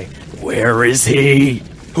I say, Where is he?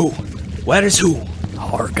 Who? Where is who?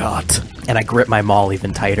 Hargot. And I grip my maul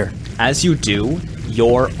even tighter. As you do,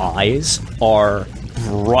 your eyes are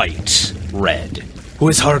bright red. Who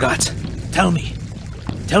is Hargot? Tell me.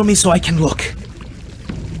 Tell me so I can look.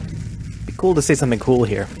 Be cool to say something cool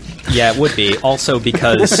here. Yeah, it would be. Also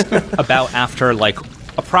because about after, like,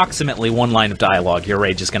 approximately one line of dialogue, your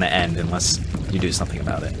rage is going to end unless you do something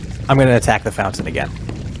about it. I'm going to attack the fountain again.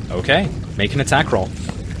 Okay. Make an attack roll.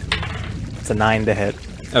 It's a 9 to hit.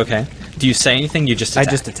 Okay. Do you say anything? You just attack?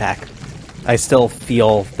 I just attack. I still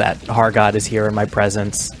feel that Hargot is here in my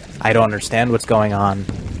presence. I don't understand what's going on.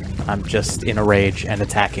 I'm just in a rage and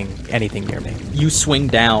attacking anything near me. You swing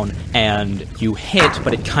down and you hit,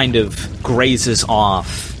 but it kind of grazes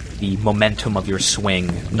off the momentum of your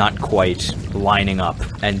swing, not quite lining up.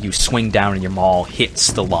 And you swing down and your maul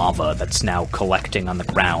hits the lava that's now collecting on the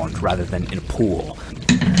ground rather than in a pool.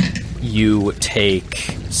 You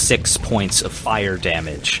take 6 points of fire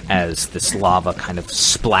damage as this lava kind of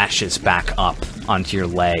splashes back up onto your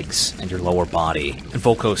legs and your lower body. And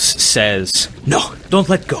Volkos says, No, don't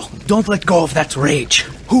let go. Don't let go of that rage.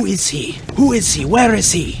 Who is he? Who is he? Where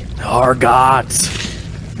is he? Hargot!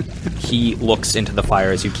 He looks into the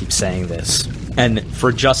fire as you keep saying this. And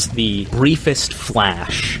for just the briefest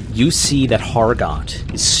flash, you see that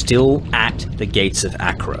Hargot is still at the gates of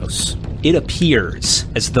Akros. It appears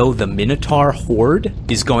as though the Minotaur horde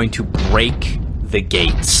is going to break the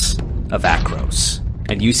gates of Akros.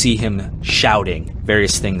 And you see him shouting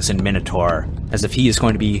various things in Minotaur as if he is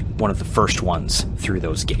going to be one of the first ones through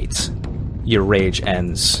those gates. Your rage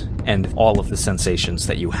ends, and all of the sensations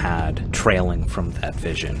that you had trailing from that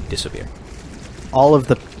vision disappear. All of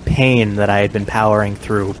the pain that I had been powering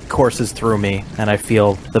through courses through me, and I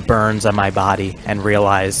feel the burns on my body and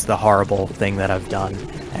realize the horrible thing that I've done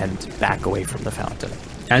and back away from the fountain.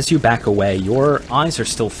 As you back away, your eyes are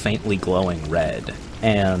still faintly glowing red,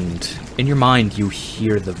 and in your mind you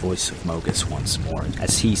hear the voice of Mogus once more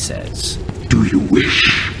as he says, Do you wish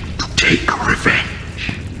to take revenge?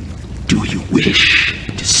 Do you wish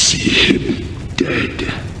to see him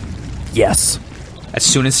dead? Yes. As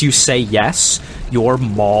soon as you say yes, your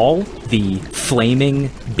maul, the flaming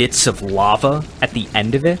bits of lava at the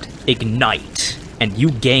end of it, ignite, and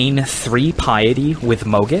you gain 3 piety with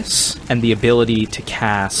Mogus and the ability to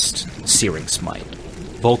cast Searing Smite.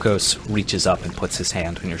 Volkos reaches up and puts his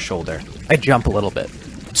hand on your shoulder. I jump a little bit.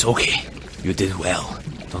 It's okay. You did well.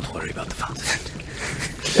 Don't worry about the fountain.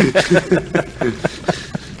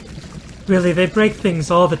 Really, they break things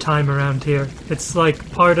all the time around here. It's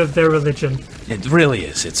like part of their religion. It really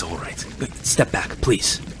is. It's all right. Step back,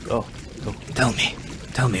 please. Oh. Tell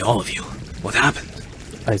me, all of you. What happened?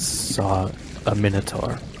 I saw a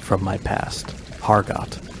Minotaur from my past.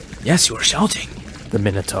 Hargot. Yes, you were shouting. The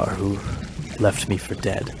Minotaur who left me for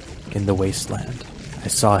dead in the wasteland. I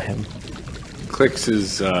saw him. Klyx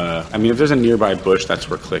is, if there's a nearby bush, that's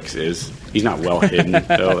where Klyx is. He's not well hidden,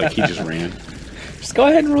 though. Like, he just ran. Just go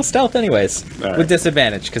ahead and roll stealth anyways. Right. With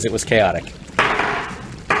disadvantage, because it was chaotic.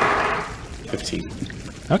 15.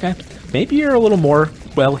 Okay. Maybe you're a little more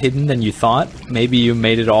well hidden than you thought. Maybe you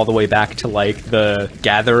made it all the way back to, like, the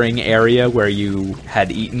gathering area where you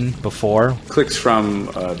had eaten before. Klyx from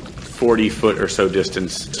 40-foot or so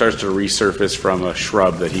distance starts to resurface from a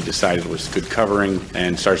shrub that he decided was good covering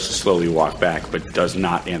and starts to slowly walk back, but does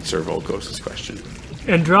not answer Volkos' question.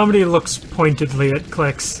 Andromeda looks pointedly at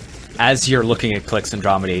Klyx. As you're looking at Klyx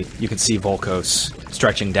Andromedy, you can see Volkos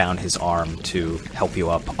stretching down his arm to help you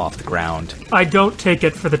up off the ground. I don't take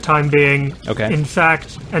it for the time being. Okay. In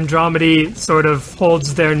fact, Andromedy sort of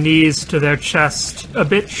holds their knees to their chest, a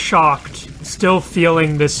bit shocked, still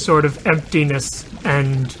feeling this sort of emptiness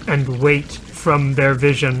and weight from their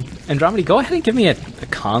vision. Andromedy, go ahead and give me a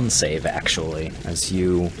con save, actually, as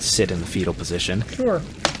you sit in the fetal position. Sure.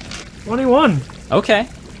 21. Okay.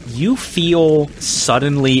 You feel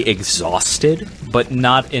suddenly exhausted, but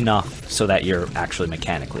not enough so that you're actually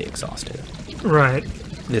mechanically exhausted. Right.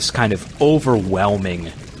 This kind of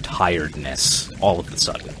overwhelming tiredness all of a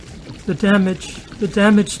sudden. The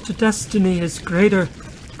damage to destiny is greater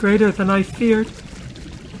than I feared.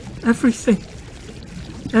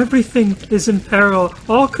 Everything is in peril.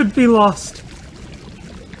 All could be lost.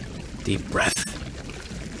 Deep breath.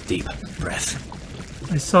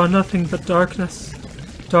 I saw nothing but darkness.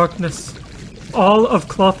 All of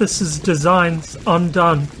Klothys's designs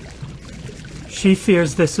undone. She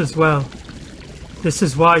fears this as well. This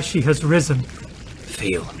is why she has risen.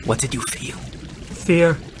 Feel. What did you feel?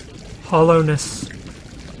 Fear, hollowness,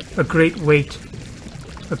 a great weight,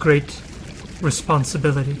 a great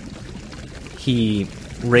responsibility. He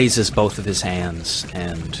raises both of his hands,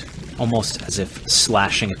 and almost as if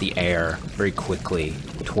slashing at the air very quickly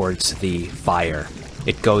towards the fire.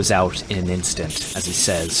 It goes out in an instant as he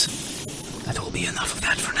says, That will be enough of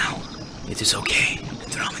that for now. It is okay,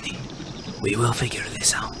 Andromeda. We will figure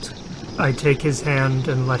this out. I take his hand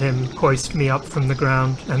and let him hoist me up from the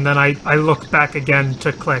ground, and then I look back again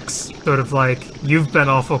to Klyx, sort of like, you've been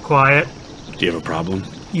awful quiet. Do you have a problem?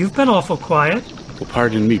 You've been awful quiet. Well,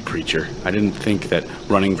 pardon me, preacher. I didn't think that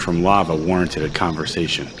running from lava warranted a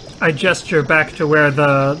conversation. I gesture back to where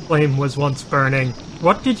the flame was once burning.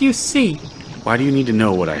 What did you see? Why do you need to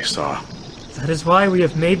know what I saw? That is why we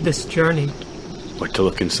have made this journey. What, to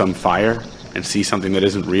look in some fire and see something that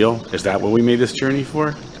isn't real? Is that what we made this journey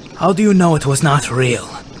for? How do you know it was not real?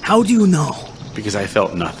 How do you know? Because I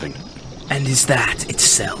felt nothing. And is that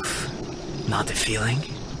itself not a feeling?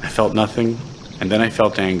 I felt nothing, and then I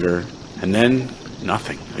felt anger, and then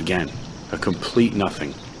nothing again. A complete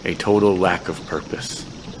nothing. A total lack of purpose.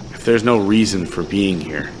 If there's no reason for being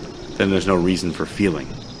here, then there's no reason for feeling.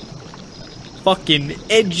 fucking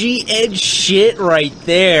edgy shit right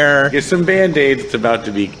there. Get some band-aids, it's about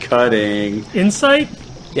to be cutting. Insight?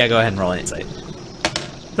 Yeah, go ahead and roll an insight.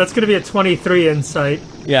 That's gonna be a 23 insight.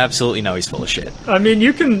 Yeah, absolutely no, he's full of shit. I mean,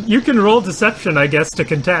 you can roll deception, I guess, to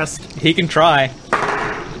contest. He can try.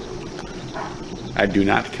 I do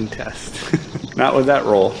not contest. Not with that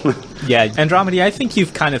roll. Yeah, Andromeda, I think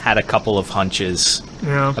you've kind of had a couple of hunches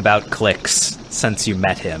about Klyx since you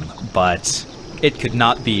met him, but it could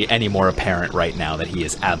not be any more apparent right now that he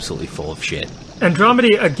is absolutely full of shit.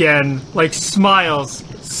 Andromeda, again, smiles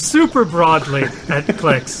super broadly at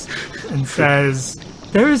Klyx and says,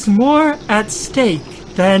 "There is more at stake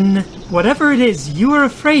than whatever it is you are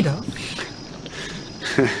afraid of.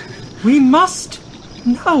 We must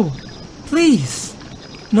know. Please.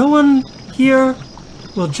 No one here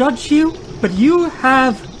will judge you, but you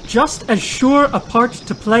have just as sure a part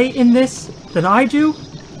to play in this than I do,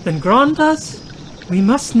 than Gron does. We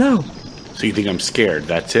must know." So you think I'm scared,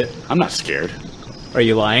 that's it? I'm not scared. Are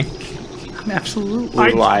you lying? I'm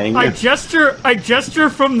absolutely lying. I gesture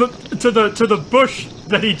from to the bush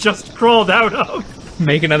that he just crawled out of.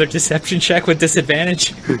 Make another deception check with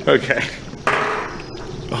disadvantage. Okay.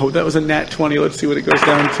 Oh, that was a nat 20. Let's see what it goes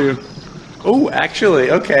down to. Oh, actually,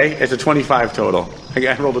 okay. It's a 25 total.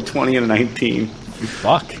 I rolled a 20 and a 19.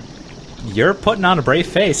 Fuck. You're putting on a brave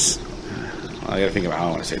face. Well, I gotta think about how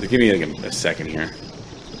I want to say it. Give me a second here.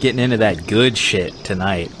 Getting into that good shit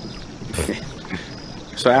tonight.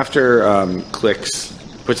 So after Klyx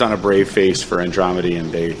puts on a brave face for Andromeda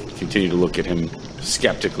and they continue to look at him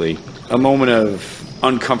skeptically, a moment of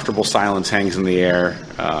uncomfortable silence hangs in the air,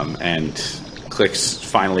 and Klyx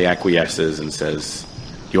finally acquiesces and says,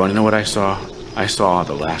 "You want to know what I saw? I saw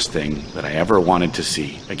the last thing that I ever wanted to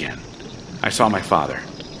see again. I saw my father.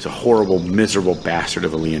 He's a horrible, miserable bastard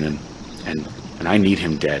of a Leonin, and I need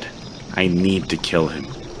him dead. I need to kill him,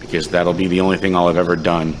 because that'll be the only thing I'll have ever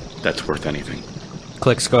done that's worth anything."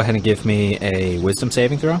 Klyx, go ahead and give me a wisdom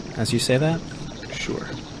saving throw as you say that. Sure.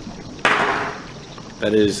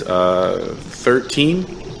 That is 13.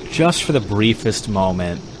 Just for the briefest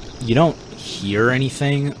moment, you don't hear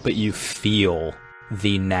anything, but you feel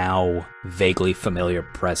the now vaguely familiar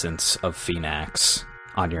presence of Phoenix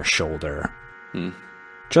on your shoulder.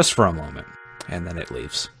 Just for a moment, and then it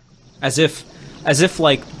leaves. As if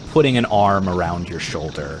putting an arm around your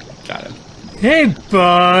shoulder. Got it. Hey,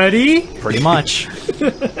 buddy! Pretty much.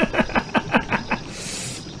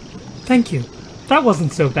 Thank you. That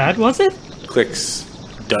wasn't so bad, was it? Klyx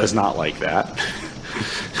does not like that.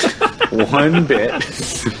 One bit.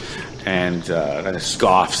 And kind of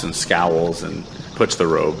scoffs and scowls and puts the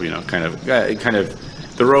robe, kind of,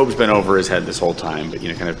 the robe's been over his head this whole time, but,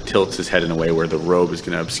 kind of tilts his head in a way where the robe is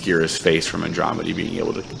going to obscure his face from Andromeda being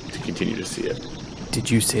able to continue to see it.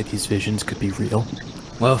 Did you say these visions could be real?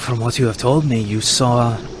 Well, from what you have told me, you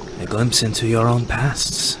saw a glimpse into your own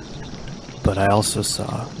pasts. But I also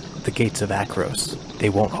saw the gates of Akros. They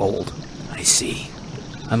won't hold. I see.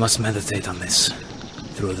 I must meditate on this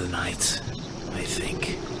through the night, I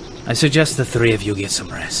think. I suggest the three of you get some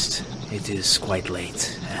rest. It is quite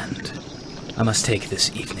late, and I must take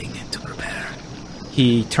this evening to prepare.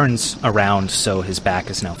 He turns around so his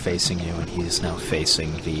back is now facing you, and he is now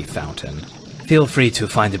facing the fountain. Feel free to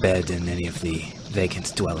find a bed in any of the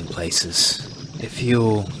vacant dwelling places. If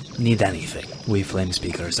you need anything, we flame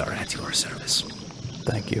speakers are at your service.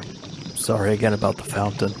 Thank you. Sorry again about the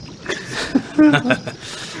fountain.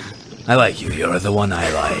 I like you. You're the one I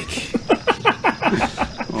like.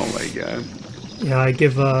 Oh my god. Yeah, I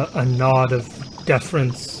give a nod of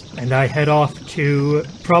deference, and I head off to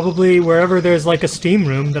probably wherever there's a steam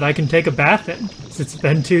room that I can take a bath in, since it's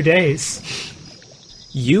been 2 days.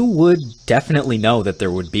 You would definitely know that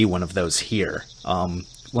there would be one of those here.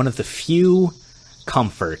 One of the few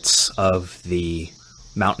comforts of the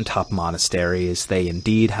mountaintop monastery is they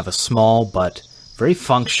indeed have a small but very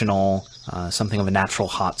functional, something of a natural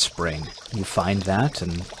hot spring. You find that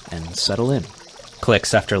and settle in.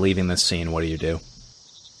 Klyx, after leaving this scene, what do you do?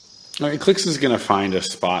 All right, Klyx is going to find a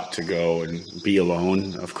spot to go and be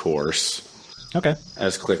alone, of course. Okay.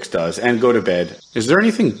 As Klyx does, and go to bed. Is there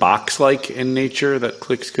anything box-like in nature that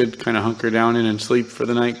Klyx could kind of hunker down in and sleep for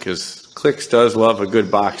the night? Because Klyx does love a good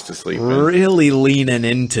box to sleep in. Really leaning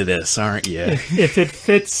into this, aren't you? If it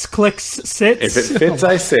fits, Klyx sits. If it fits,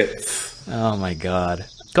 I sit. Oh my god.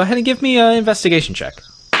 Go ahead and give me an investigation check.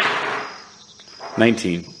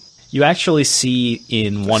 19. You actually see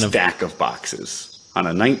in one Stack of boxes. On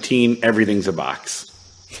a 19, everything's a box.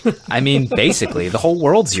 I mean, basically, the whole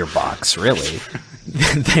world's your box, really.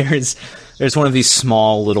 There's one of these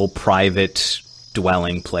small little private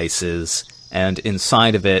dwelling places, and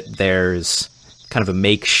inside of it there's kind of a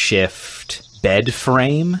makeshift bed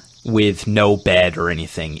frame with no bed or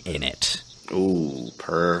anything in it. Ooh,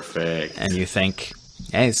 perfect. And you think,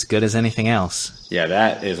 hey, it's good as anything else. Yeah,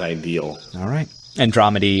 that is ideal. All right.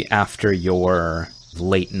 Andromedy, after your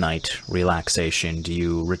late night relaxation, do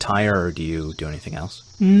you retire or do you do anything else?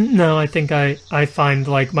 No, I think I find,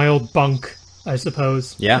 like, my old bunk, I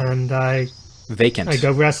suppose. Yeah. And Vacant. I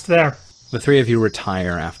go rest there. The three of you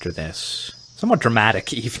retire after this somewhat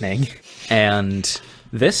dramatic evening, and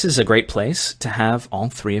this is a great place to have all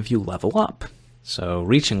three of you level up. So,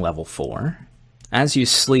 reaching level 4. As you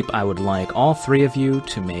sleep, I would like all three of you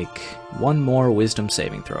to make one more wisdom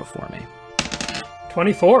saving throw for me.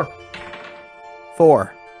 24.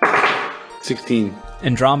 4. 16.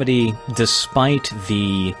 Andromedy, despite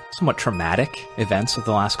the somewhat traumatic events of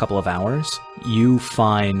the last couple of hours, you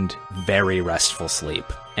find very restful sleep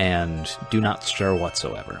and do not stir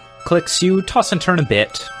whatsoever. Klyx, you toss and turn a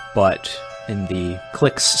bit, but in the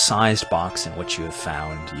Klyx-sized box in which you have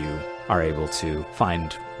found, you are able to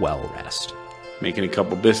find well rest. Making a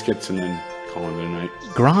couple biscuits and then calling it a night.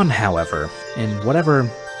 Gron, however, in whatever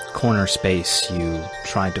corner space you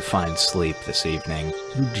tried to find sleep this evening,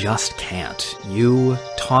 you just can't. You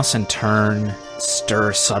toss and turn,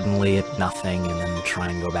 stir suddenly at nothing, and then try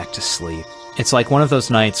and go back to sleep. It's like one of those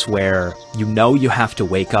nights where you know you have to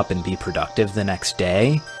wake up and be productive the next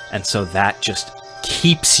day, and so that just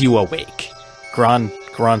keeps you awake. Gron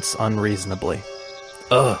grunts unreasonably.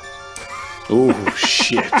 Ugh. Ooh,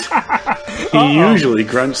 shit. He usually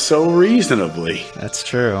grunts so reasonably. That's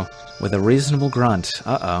true. With a reasonable grunt.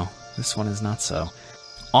 Uh-oh. This one is not so.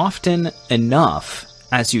 Often enough,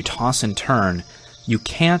 as you toss and turn, you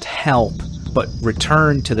can't help but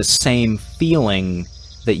return to the same feeling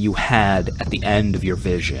that you had at the end of your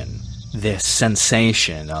vision. This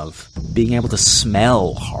sensation of being able to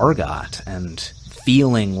smell Hargot and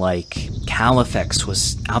feeling like Califex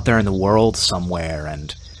was out there in the world somewhere,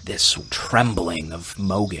 and this trembling of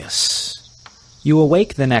Mogus. You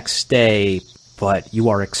awake the next day, but you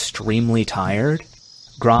are extremely tired.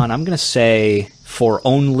 Gron, I'm going to say for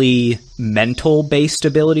only mental-based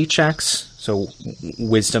ability checks, so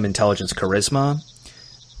wisdom, intelligence, charisma,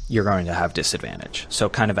 you're going to have disadvantage. So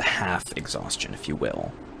kind of a half exhaustion, if you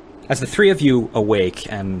will. As the three of you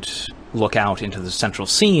awake and look out into the central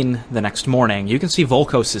scene the next morning, you can see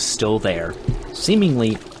Volkos is still there,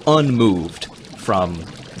 seemingly unmoved from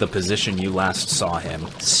the position you last saw him,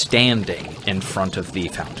 standing in front of the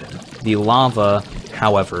fountain. The lava,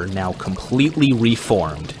 however, now completely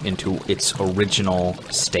reformed into its original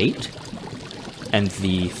state, and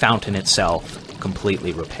the fountain itself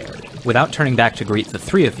completely repaired. Without turning back to greet the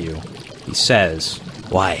three of you, he says,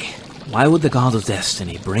 Why would the god of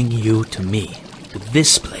destiny bring you to me, to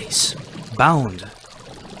this place, bound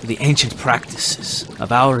to the ancient practices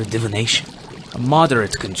of our divination? A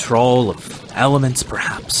moderate control of elements,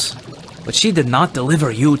 perhaps. But she did not deliver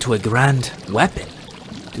you to a grand weapon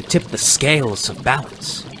to tip the scales of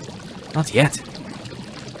balance. Not yet.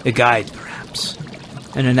 A guide, perhaps.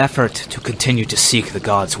 In an effort to continue to seek the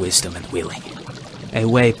god's wisdom and willing. A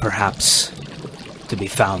way, perhaps, to be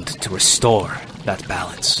found to restore that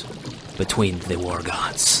balance between the war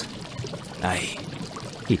gods.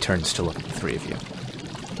 He turns to look at the three of you.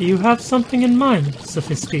 Do you have something in mind,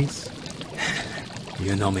 Sophistes?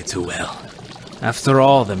 You know me too well. After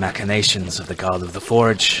all, the machinations of the God of the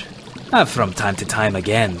Forge have from time to time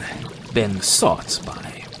again been sought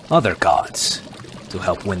by other gods to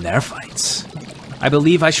help win their fights. I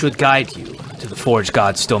believe I should guide you to the Forge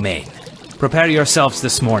God's domain. Prepare yourselves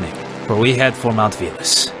this morning, for we head for Mount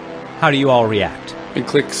Velus. How do you all react? And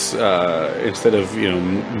Klyx, instead of,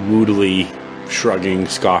 moodily shrugging,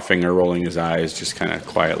 scoffing, or rolling his eyes, just kind of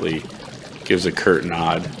quietly gives a curt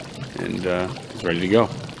nod and is ready to go.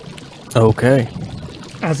 Okay.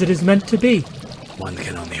 As it is meant to be. One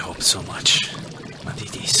can only hope so much. But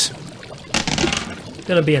it is.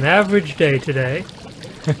 Gonna be an average day today.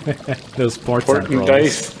 Those portent rolls.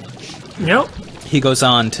 Dice. Yep. He goes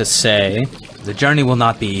on to say, The journey will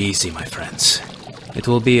not be easy, my friends. It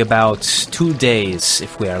will be about 2 days,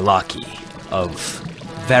 if we are lucky, of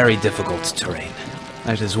very difficult terrain.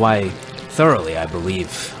 That is why, thoroughly, I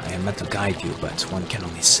believe, I am meant to guide you, but one can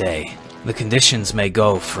only say. The conditions may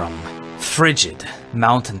go from frigid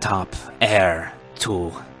mountaintop air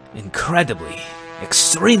to incredibly,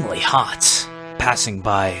 extremely hot, passing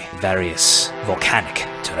by various volcanic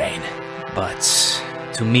terrain. But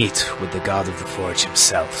to meet with the god of the forge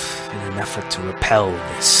himself in an effort to repel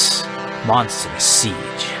this monstrous siege,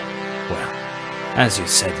 well, as you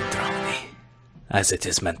said, Endromide, as it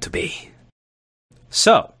is meant to be.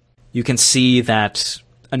 So, you can see that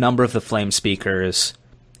a number of the Flame Speakers,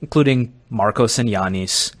 including Marcos and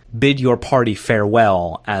Yanis, bid your party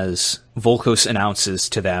farewell as Volkos announces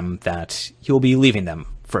to them that he'll be leaving them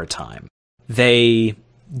for a time. They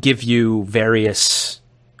give you various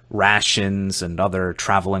rations and other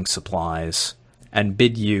traveling supplies and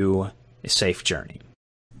bid you a safe journey.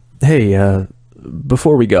 Hey,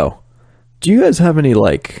 before we go, do you guys have any,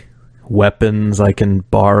 weapons I can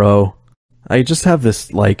borrow? I just have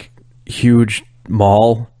this, huge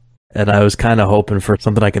maul, and I was kind of hoping for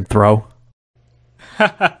something I can throw.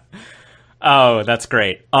 Oh, that's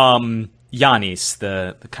great. Yanis,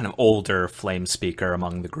 the kind of older Flame Speaker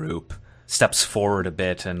among the group, steps forward a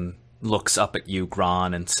bit and looks up at you,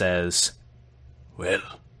 Gron, and says, Well,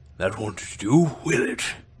 that won't do, will it?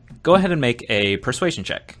 Go ahead and make a persuasion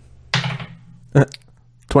check.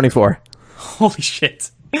 24. Holy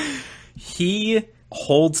shit. He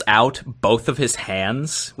holds out both of his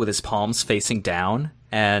hands with his palms facing down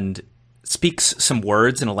and speaks some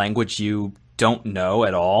words in a language you don't know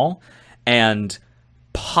at all, and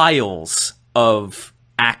piles of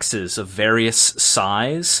axes of various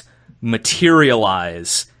size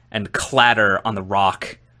materialize and clatter on the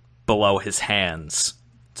rock below his hands.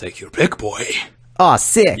 Take your pick, boy. Aw,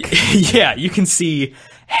 sick! Yeah, you can see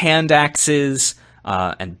hand axes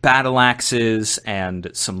and battle axes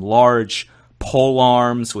and some large pole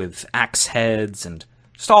arms with axe heads and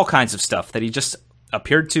just all kinds of stuff that he just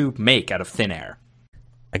appeared to make out of thin air.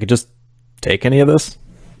 I could just take any of this?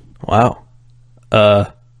 Wow.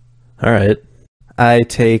 Alright. I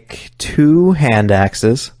take 2 hand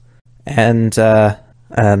axes, and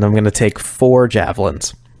I'm gonna take 4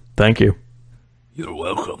 javelins. Thank you. You're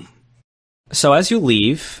welcome. So as you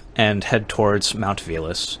leave and head towards Mount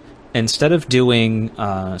Velus, instead of doing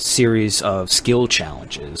a series of skill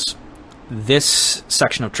challenges, this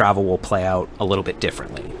section of travel will play out a little bit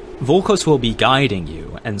differently. Volkos will be guiding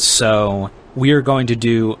you, and so we are going to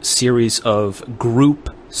do a series of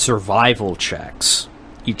group survival checks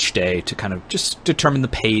each day to kind of just determine the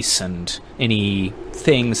pace and any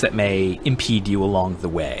things that may impede you along the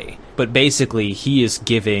way. But basically, he is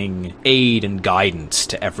giving aid and guidance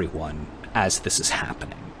to everyone as this is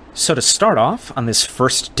happening. So to start off, on this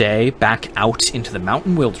first day back out into the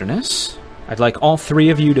mountain wilderness, I'd like all 3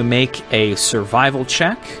 of you to make a survival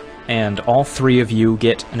check, and all 3 of you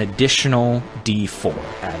get an additional D4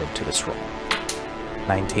 added to this roll.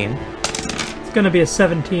 19. It's gonna be a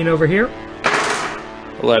 17 over here.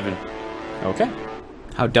 11. Okay.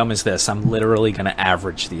 How dumb is this? I'm literally going to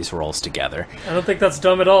average these rolls together. I don't think that's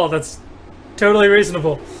dumb at all. That's totally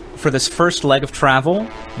reasonable. For this first leg of travel,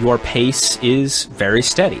 your pace is very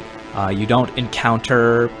steady. You don't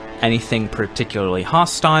encounter anything particularly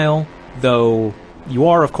hostile, though you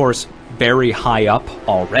are, of course, very high up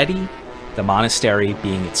already, the monastery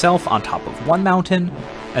being itself on top of one mountain,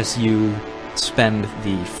 as you spend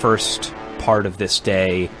the first part of this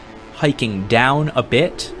day hiking down a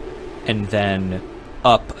bit, and then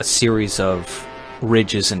up a series of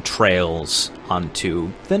ridges and trails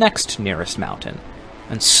onto the next nearest mountain,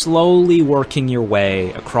 and slowly working your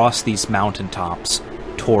way across these mountaintops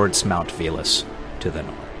towards Mount Velus to the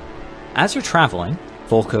north. As you're traveling,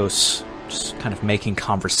 Volkos, just kind of making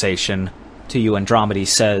conversation to you, Andromede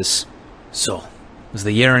says, So, was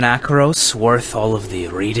the year in Akros worth all of the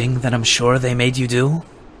reading that I'm sure they made you do?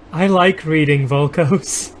 I like reading,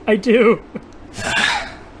 Volkos. I do.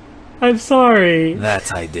 I'm sorry.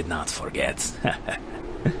 That I did not forget.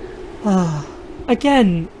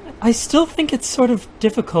 Again, I still think it's sort of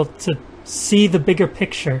difficult to see the bigger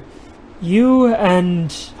picture. You and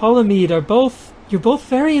Polymede you're both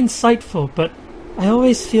very insightful, but I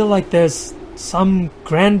always feel like there's some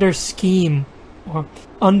grander scheme or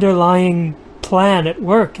underlying plan at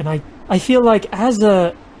work, and I feel like as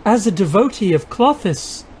a devotee of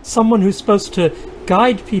Clothis, someone who's supposed to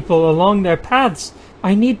guide people along their paths,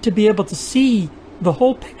 I need to be able to see the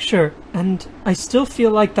whole picture, and I still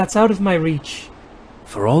feel like that's out of my reach.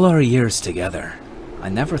 For all our years together, I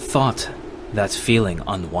never thought that feeling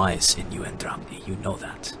unwise in you, Endromide. You know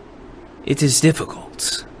that. It is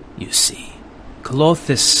difficult, you see.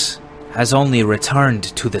 Clothis has only returned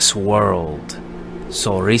to this world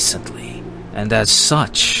so recently, and as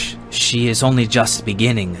such, she is only just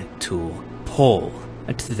beginning to pull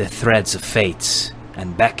at the threads of fate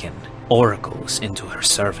and beckon oracles into her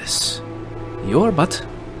service. You're but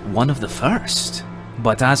one of the first,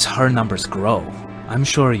 but as her numbers grow, I'm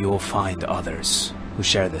sure you'll find others who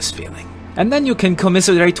share this feeling. And then you can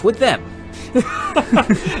commiserate with them.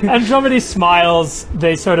 Andromeda smiles.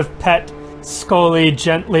 They sort of pet Scully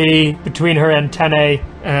gently between her antennae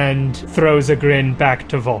and throws a grin back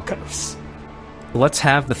to Volkos. Let's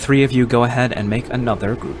have the three of you go ahead and make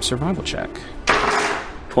another group survival check.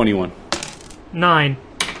 21. 9.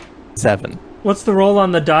 7. What's the roll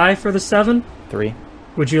on the die for the 7? 3.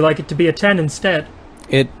 Would you like it to be a 10 instead?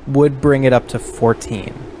 It would bring it up to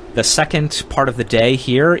 14. The second part of the day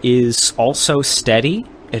here is also steady.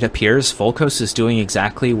 It appears Volkos is doing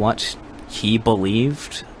exactly what he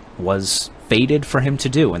believed was fated for him to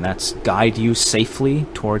do, and that's guide you safely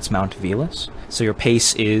towards Mount Velas. So your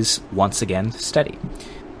pace is, once again, steady.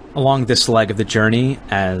 Along this leg of the journey,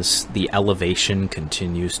 as the elevation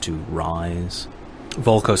continues to rise,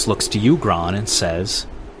 Volkos looks to you, Gron, and says,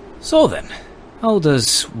 So then, how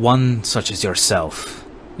does one such as yourself,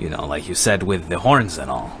 you know, like you said with the horns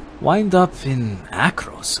and all, wind up in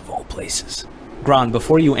Akros, of all places? Gron,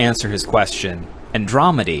 before you answer his question,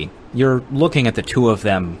 Andromedy, you're looking at the two of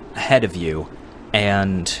them ahead of you,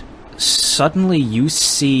 and suddenly you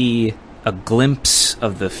see a glimpse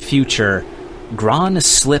of the future. Gron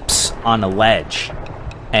slips on a ledge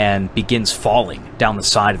and begins falling down the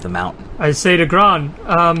side of the mountain. I say to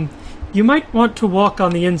Gron, you might want to walk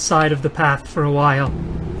on the inside of the path for a while.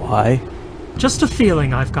 Why? Just a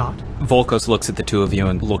feeling I've got. Volkos looks at the two of you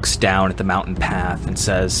and looks down at the mountain path and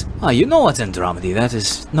says, You know what, Endromedy, that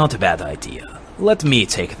is not a bad idea. Let me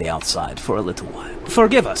take the outside for a little while.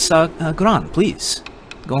 Forgive us, Gron, please.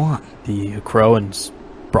 Go on. The Croans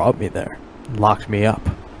brought me there, locked me up.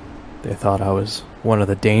 They thought I was one of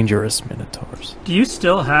the dangerous minotaurs. Do you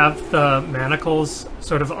still have the manacles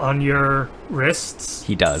sort of on your wrists?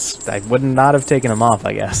 He does. I would not have taken them off,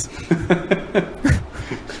 I guess.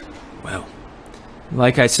 Well,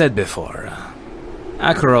 like I said before,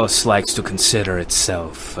 Akros likes to consider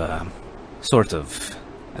itself sort of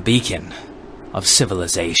a beacon of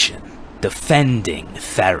civilization, defending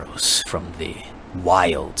Theros from the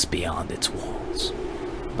wilds beyond its walls.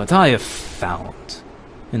 But I have found,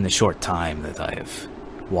 in the short time that I have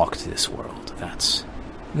walked this world, that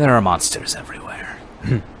there are monsters everywhere.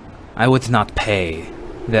 I would not pay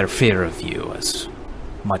their fear of you as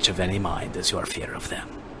much of any mind as your fear of them.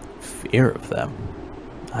 Fear of them?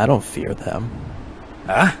 I don't fear them.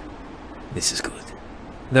 Ah? This is good.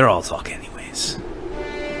 They're all talk anyways.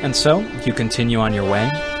 And so, you continue on your way.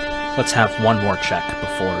 Let's have one more check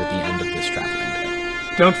before the end of this traveling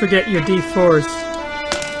day. Don't forget your D4s.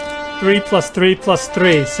 3 plus 3 plus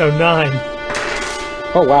 3, so 9.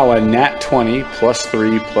 Oh, wow. A nat 20 plus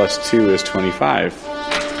 3 plus 2 is 25.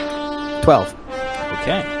 12.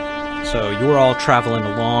 Okay. So you are all traveling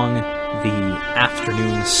along the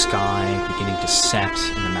afternoon sky, beginning to set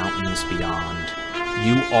in the mountains beyond.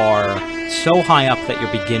 You are so high up that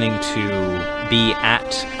you're beginning to be at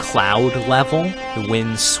cloud level, the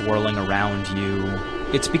wind swirling around you.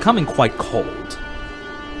 It's becoming quite cold.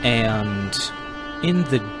 And in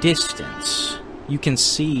the distance, you can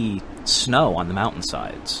see snow on the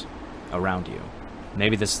mountainsides around you.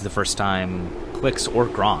 Maybe this is the first time Klyx or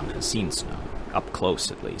Gron has seen snow, up close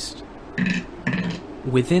at least.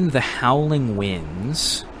 Within the howling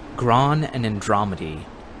winds, Gron and Andromedy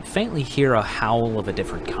faintly hear a howl of a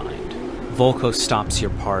different kind. Volkos stops your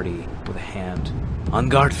party with a hand. On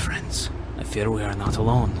guard, friends. I fear we are not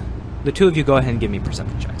alone. The two of you go ahead and give me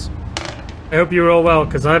perception checks. I hope you roll well,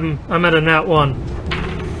 because I'm at a nat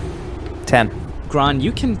 1. 10. Gron,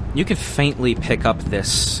 you can faintly pick up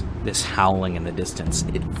this howling in the distance.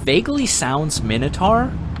 It vaguely sounds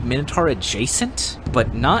Minotaur adjacent,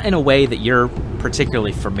 but not in a way that you're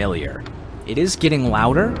particularly familiar. It is getting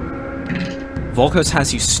louder. Volkos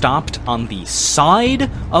has you stopped on the side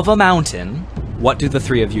of a mountain. What do the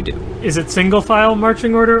three of you do? Is it single file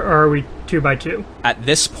marching order, or are we 2 by 2? At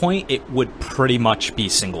this point, it would pretty much be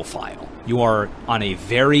single file. You are on a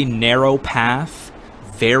very narrow path,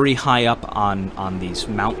 very high up on these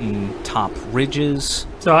mountaintop ridges.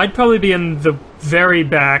 So I'd probably be in the very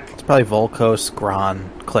back. It's probably Volkos, Gron,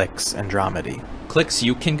 Klyx, Endromide. Klyx,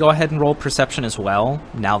 you can go ahead and roll perception as well,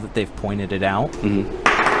 now that they've pointed it out.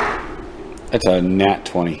 That's a nat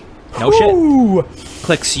 20. No shit.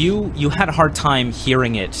 Klyx, you had a hard time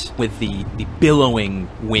hearing it with the billowing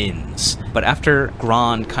winds. But after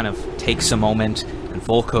Gron kind of takes a moment, and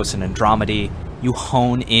Volkos and Endromide, you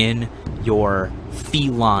hone in your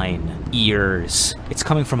feline ears. It's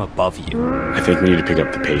coming from above you. I think we need to pick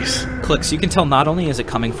up the pace. Klyx, you can tell not only is it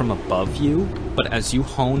coming from above you, but as you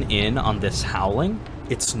hone in on this howling,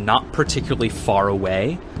 it's not particularly far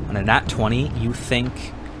away. On a nat 20, you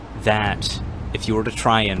think that if you were to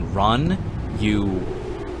try and run, you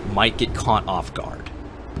might get caught off guard.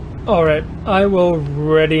 Alright, I will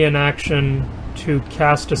ready an action to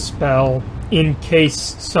cast a spell in case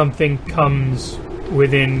something comes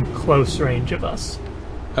within close range of us.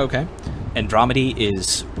 Okay. Andromedy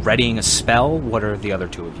is readying a spell. What are the other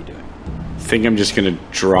two of you doing? I think I'm just going to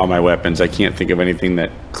draw my weapons. I can't think of anything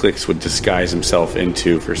that Klyx would disguise himself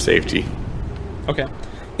into for safety. Okay.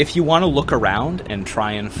 If you want to look around and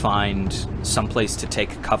try and find someplace to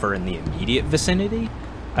take cover in the immediate vicinity,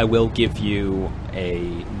 I will give you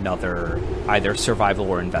another either survival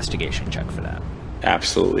or investigation check for that.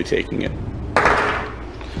 Absolutely taking it.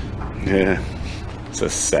 Yeah, it's a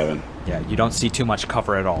 7. Yeah, you don't see too much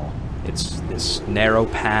cover at all. It's this narrow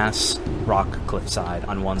pass, rock cliffside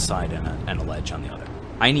on one side and a ledge on the other.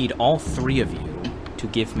 I need all three of you to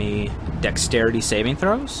give me dexterity saving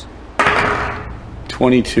throws.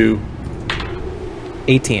 22.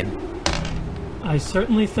 18. I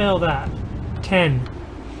certainly fail that. 10.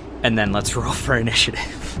 And then let's roll for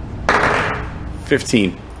initiative.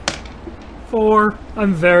 15. 4.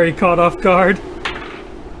 I'm very caught off guard.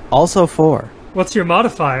 Also 4. What's your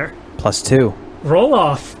modifier? +2. Roll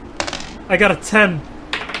off. I got a 10.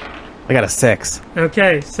 I got a 6.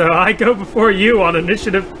 Okay, so I go before you on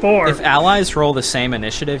initiative 4. If allies roll the same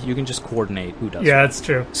initiative, you can just coordinate who does Yeah, it. that's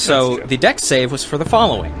true. So the dex save was for the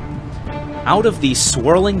following. Out of the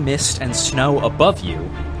swirling mist and snow above you,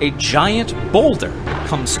 a giant boulder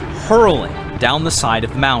comes hurling down the side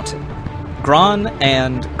of the mountain. Gron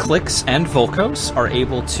and Klyx and Volkos are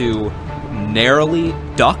able to narrowly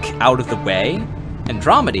duck out of the way.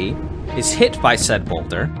 Andromedy is hit by said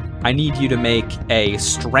boulder. I need you to make a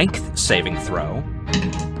strength saving throw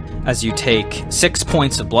as you take 6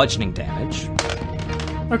 points of bludgeoning damage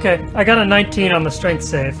Okay, I got a 19 on the strength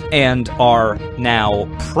save. and are now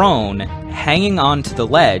prone, hanging on to the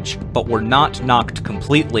ledge, but were not knocked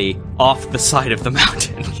completely off the side of the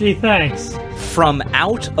mountain. Gee, thanks. From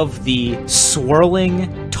out of the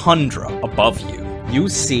swirling tundra above you, you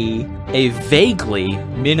see a vaguely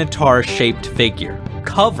minotaur-shaped figure,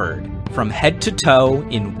 covered from head to toe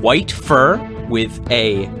in white fur with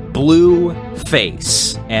a blue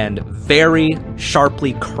face and very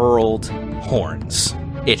sharply curled horns.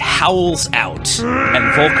 It howls out,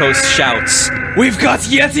 and Volkos shouts, "We've got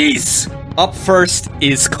Yetis!" Up first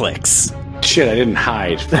is Klyx. Shit, I didn't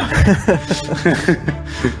hide.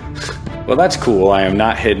 Well, that's cool. I am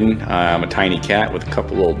not hidden. I'm a tiny cat with a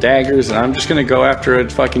couple little daggers, and I'm just going to go after a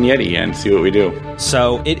fucking Yeti and see what we do.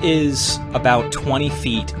 So it is about 20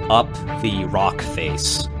 feet up the rock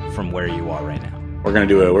face from where you are right now. We're gonna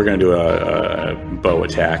do a bow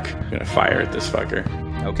attack. I'm gonna fire at this fucker.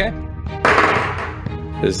 Okay.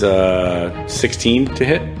 Is 16 to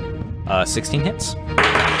hit? 16 hits.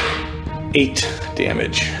 8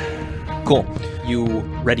 damage. Cool. You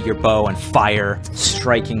ready your bow and fire,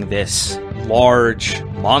 striking this large,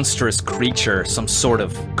 monstrous creature, some sort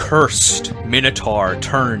of cursed minotaur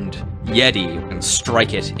turned yeti, and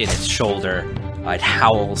strike it in its shoulder. It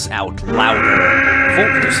howls out louder.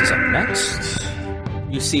 Volkos is up next.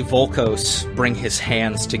 You see Volkos bring his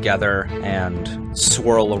hands together and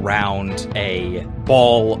swirl around a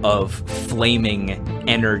ball of flaming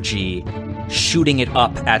energy, shooting it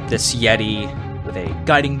up at this yeti with a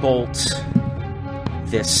guiding bolt.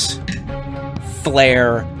 This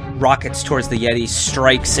flare rockets towards the yeti,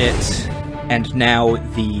 strikes it, and now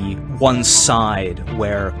the one side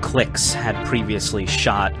where Klyx had previously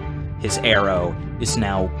shot his arrow is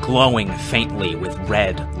now glowing faintly with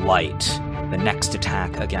red light. The next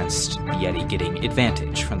attack against the Yeti getting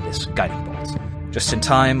advantage from this guiding bolt. Just in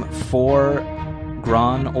time for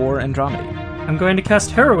Gron or Andromedy. I'm going to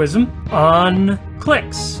cast Heroism on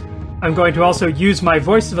Klyx. I'm going to also use my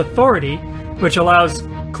Voice of Authority, which allows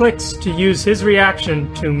Klyx to use his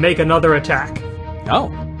reaction to make another attack.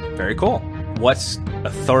 Oh, very cool. What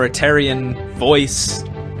authoritarian voice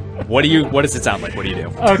What does it sound like? What do you do?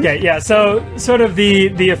 Okay, yeah, so sort of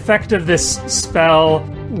the effect of this spell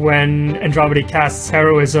when Andromeda casts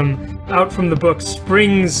Heroism out from the book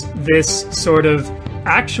springs this sort of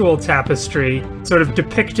actual tapestry, sort of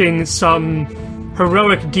depicting some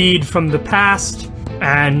heroic deed from the past,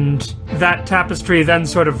 and that tapestry then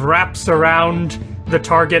sort of wraps around the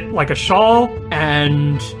target like a shawl,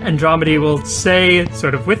 and Andromeda will say,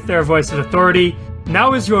 sort of with their voice of authority,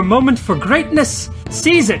 "Now is your moment for greatness!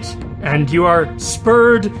 Seize it!" And you are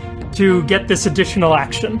spurred to get this additional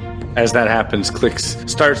action. As that happens, Klyx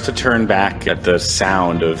starts to turn back at the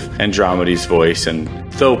sound of Andromeda's voice, and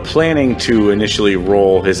though planning to initially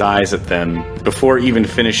roll his eyes at them, before even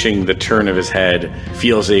finishing the turn of his head,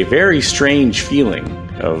 feels a very strange feeling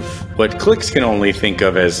of what Klyx can only think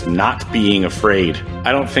of as not being afraid.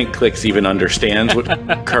 I don't think Klyx even understands what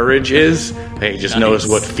courage is. He just knows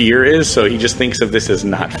what fear is, so he just thinks of this as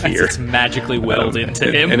not fear. It's magically willed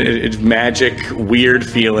into him. And it's magic, weird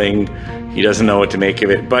feeling. He doesn't know what to make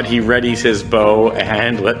of it, but he readies his bow,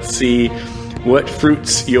 and let's see what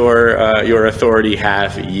fruits your authority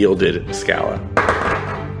have yielded, Scala.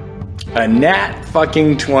 A nat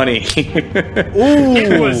fucking 20. Ooh.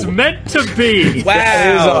 It was meant to be. Wow.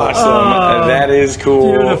 That is awesome. That is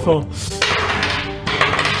cool. Beautiful.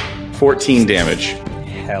 14 damage.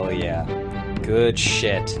 Hell yeah. Good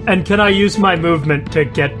shit. And can I use my movement to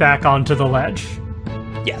get back onto the ledge?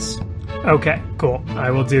 Yes. Okay, cool.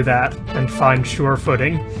 I will do that and find sure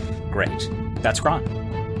footing. Great. That's Gron.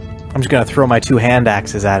 I'm just going to throw my 2 hand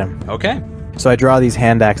axes at him. Okay. So I draw these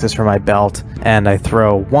hand axes from my belt, and I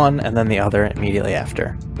throw one and then the other immediately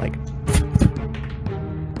after. Like,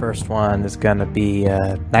 first one is going to be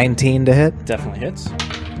 19 to hit. Definitely hits.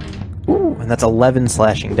 Ooh, and that's 11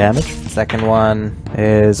 slashing damage. Second one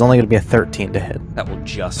is only going to be a 13 to hit. That will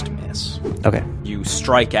just miss. Okay. You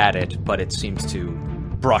strike at it, but it seems to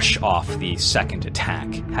brush off the second attack,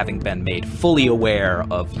 having been made fully aware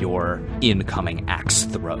of your incoming axe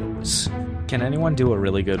throws. Can anyone do a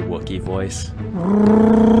really good Wookiee voice?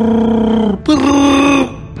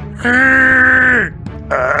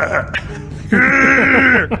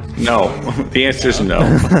 No. The answer is no.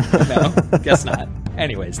 No, guess not.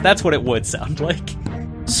 Anyways, that's what it would sound like.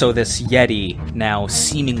 So this Yeti, now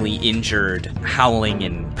seemingly injured, howling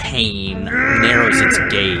in pain, narrows its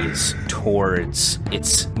gaze towards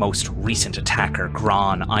its most recent attacker,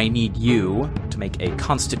 Gron. I need you to make a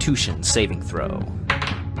Constitution saving throw.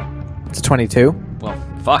 It's 22. Well,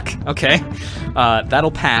 fuck. Okay.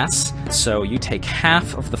 That'll pass. So you take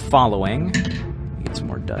half of the following. Get some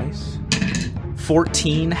more dice.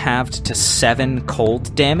 14 halved to 7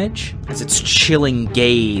 cold damage. As its chilling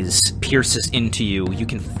gaze pierces into you, you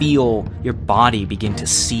can feel your body begin to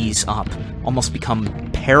seize up, almost become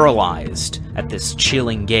paralyzed at this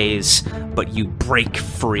chilling gaze, but you break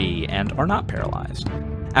free and are not paralyzed.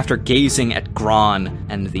 After gazing at Gron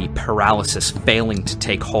and the paralysis failing to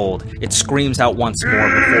take hold, it screams out once more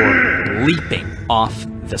before leaping off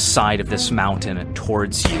the side of this mountain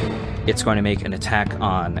towards you. It's going to make an attack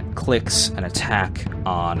on Klyx, an attack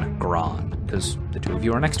on Gron, because the two of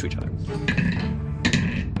you are next to each other.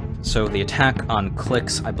 So the attack on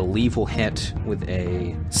Klyx, I believe, will hit with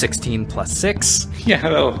a 16 plus 6. Yeah,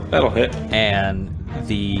 that'll hit. And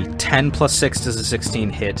the 10 plus 6 does a 16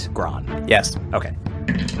 hit Gron. Yes. Okay.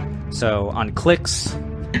 So on Klyx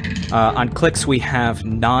we have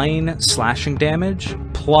 9 slashing damage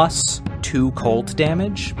plus 2 cold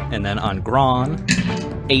damage, and then on Gron,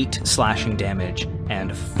 8 slashing damage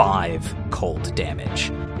and 5 cold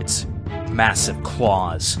damage. It's massive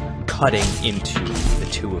claws cutting into the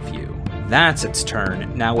two of you. That's its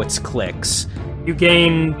turn. Now it's Klyx. You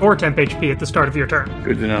gain 4 temp HP at the start of your turn.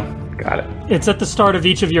 Good to know. Got it. It's at the start of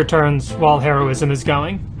each of your turns while heroism is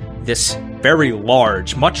going. This very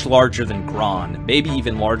large, much larger than Gron, maybe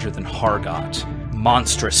even larger than Hargot,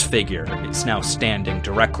 monstrous figure is now standing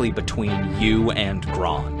directly between you and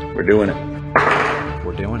Gron. We're doing it.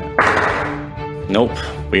 We're doing it. Nope,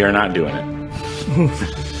 we are not doing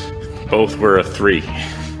it. Both were a 3.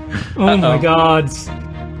 Oh my god.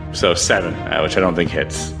 So 7, which I don't think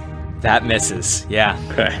hits. That misses, yeah.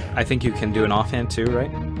 Okay. I think you can do an offhand too,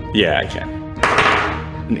 right? Yeah, I can.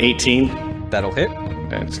 An 18. That'll hit.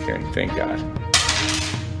 That's okay, thank God.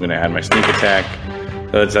 I'm going to add my sneak attack.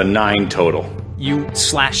 So it's a 9 total. You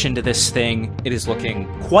slash into this thing. It is looking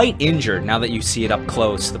quite injured now that you see it up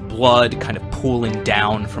close. The blood kind of pooling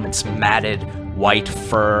down from its matted white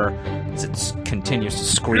fur as it continues to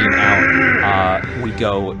scream out. We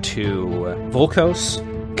go to Volkos.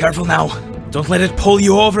 Careful now. Don't let it pull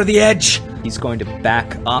you over the edge. He's going to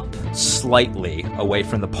back up slightly away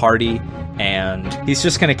from the party, and he's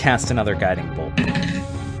just going to cast another guiding bolt.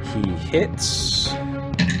 He hits.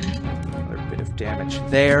 Another bit of damage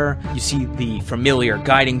there. You see the familiar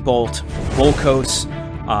guiding bolt from Volkos,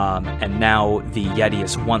 and now the Yeti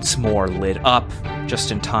is once more lit up,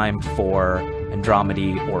 just in time for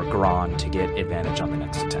Endromide or Gron to get advantage on the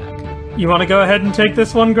next attack. You want to go ahead and take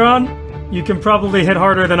this one, Gron? You can probably hit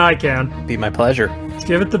harder than I can. Be my pleasure. Let's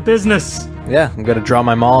give it the business. Yeah, I'm going to draw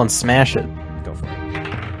my maul and smash it. Go for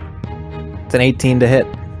it. It's an 18 to hit.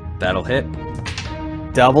 That'll hit.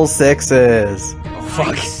 Double sixes. Oh,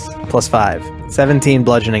 fuck. Plus 5. 17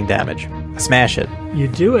 bludgeoning damage. Smash it. You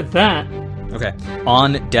do at that. Okay.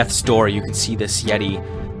 On death's door, you can see this Yeti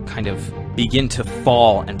kind of begin to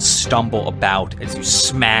fall and stumble about as you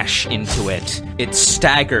smash into it. It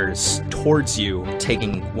staggers towards you,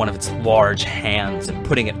 taking one of its large hands and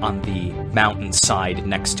putting it on the mountainside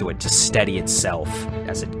next to it to steady itself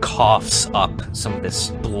as it coughs up some of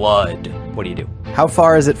this blood. What do you do? How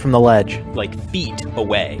far is it from the ledge? Like feet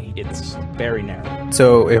away. It's very narrow.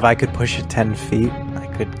 So if I could push it 10 feet, I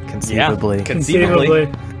could conceivably... Yeah, conceivably.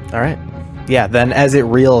 All right. Yeah, then as it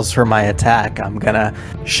reels for my attack, I'm gonna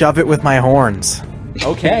shove it with my horns.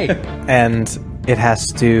 Okay. And it has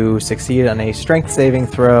to succeed on a strength saving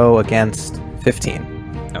throw against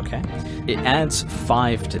 15. Okay. It adds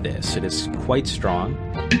 5 to this. It is quite strong.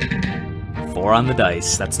 4 on the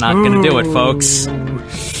dice. That's not gonna do it, folks.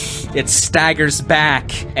 It staggers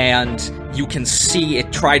back, and you can see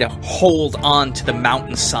it try to hold on to the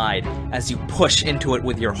mountainside as you push into it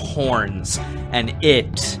with your horns, and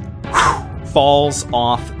it falls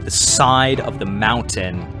off the side of the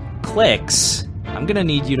mountain. Klyx, I'm gonna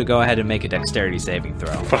need you to go ahead and make a dexterity saving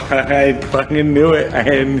throw. I fucking knew it.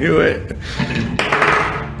 I knew it.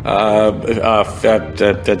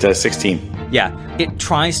 16. Yeah, it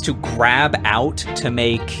tries to grab out to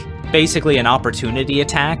make basically an opportunity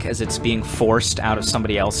attack as it's being forced out of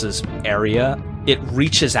somebody else's area. It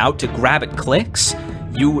reaches out to grab at Klyx.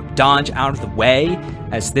 You dodge out of the way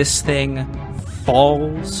as this thing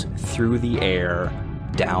falls through the air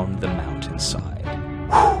down the mountainside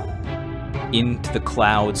into the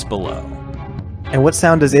clouds below. And what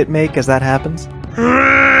sound does it make as that happens?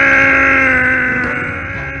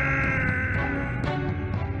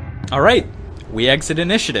 All right, we exit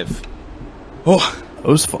initiative. Oh, That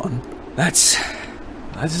was fun. that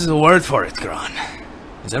is the word for it, Gron.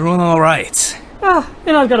 Is everyone all right?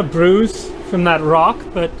 I've got a bruise from that rock,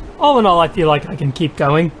 but all in all, I feel like I can keep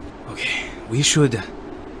going. Okay, we should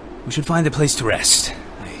find a place to rest.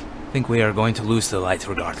 I think we are going to lose the light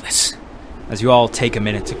regardless. As you all take a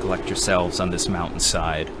minute to collect yourselves on this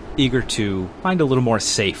mountainside, eager to find a little more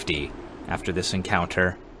safety after this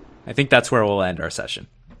encounter, I think that's where we'll end our session.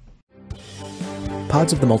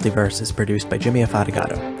 Pods of the Multiverse is produced by Jimmy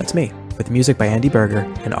Affatigato. That's me, with music by Andy Berger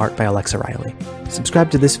and art by Alexa Riley. Subscribe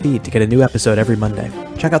to this feed to get a new episode every Monday.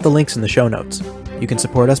 Check out the links in the show notes. You can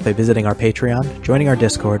support us by visiting our Patreon, joining our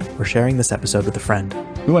Discord, or sharing this episode with a friend.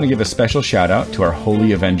 We want to give a special shout out to our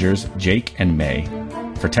Holy Avengers, Jake and May.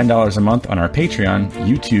 For $10 a month on our Patreon,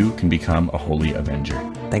 you too can become a Holy Avenger.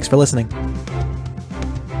 Thanks for listening.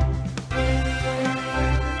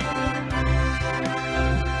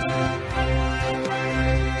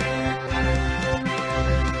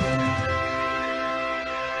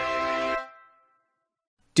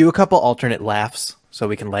 Do a couple alternate laughs so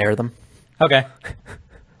we can layer them. Okay.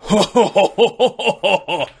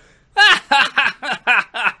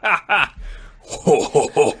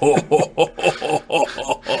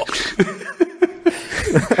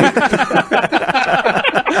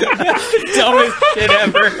 Dumbest shit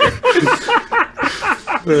ever.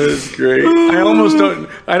 That's great.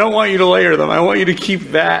 I don't want you to layer them. I want you to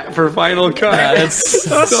keep that for final cut. That's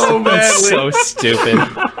so badly. so stupid.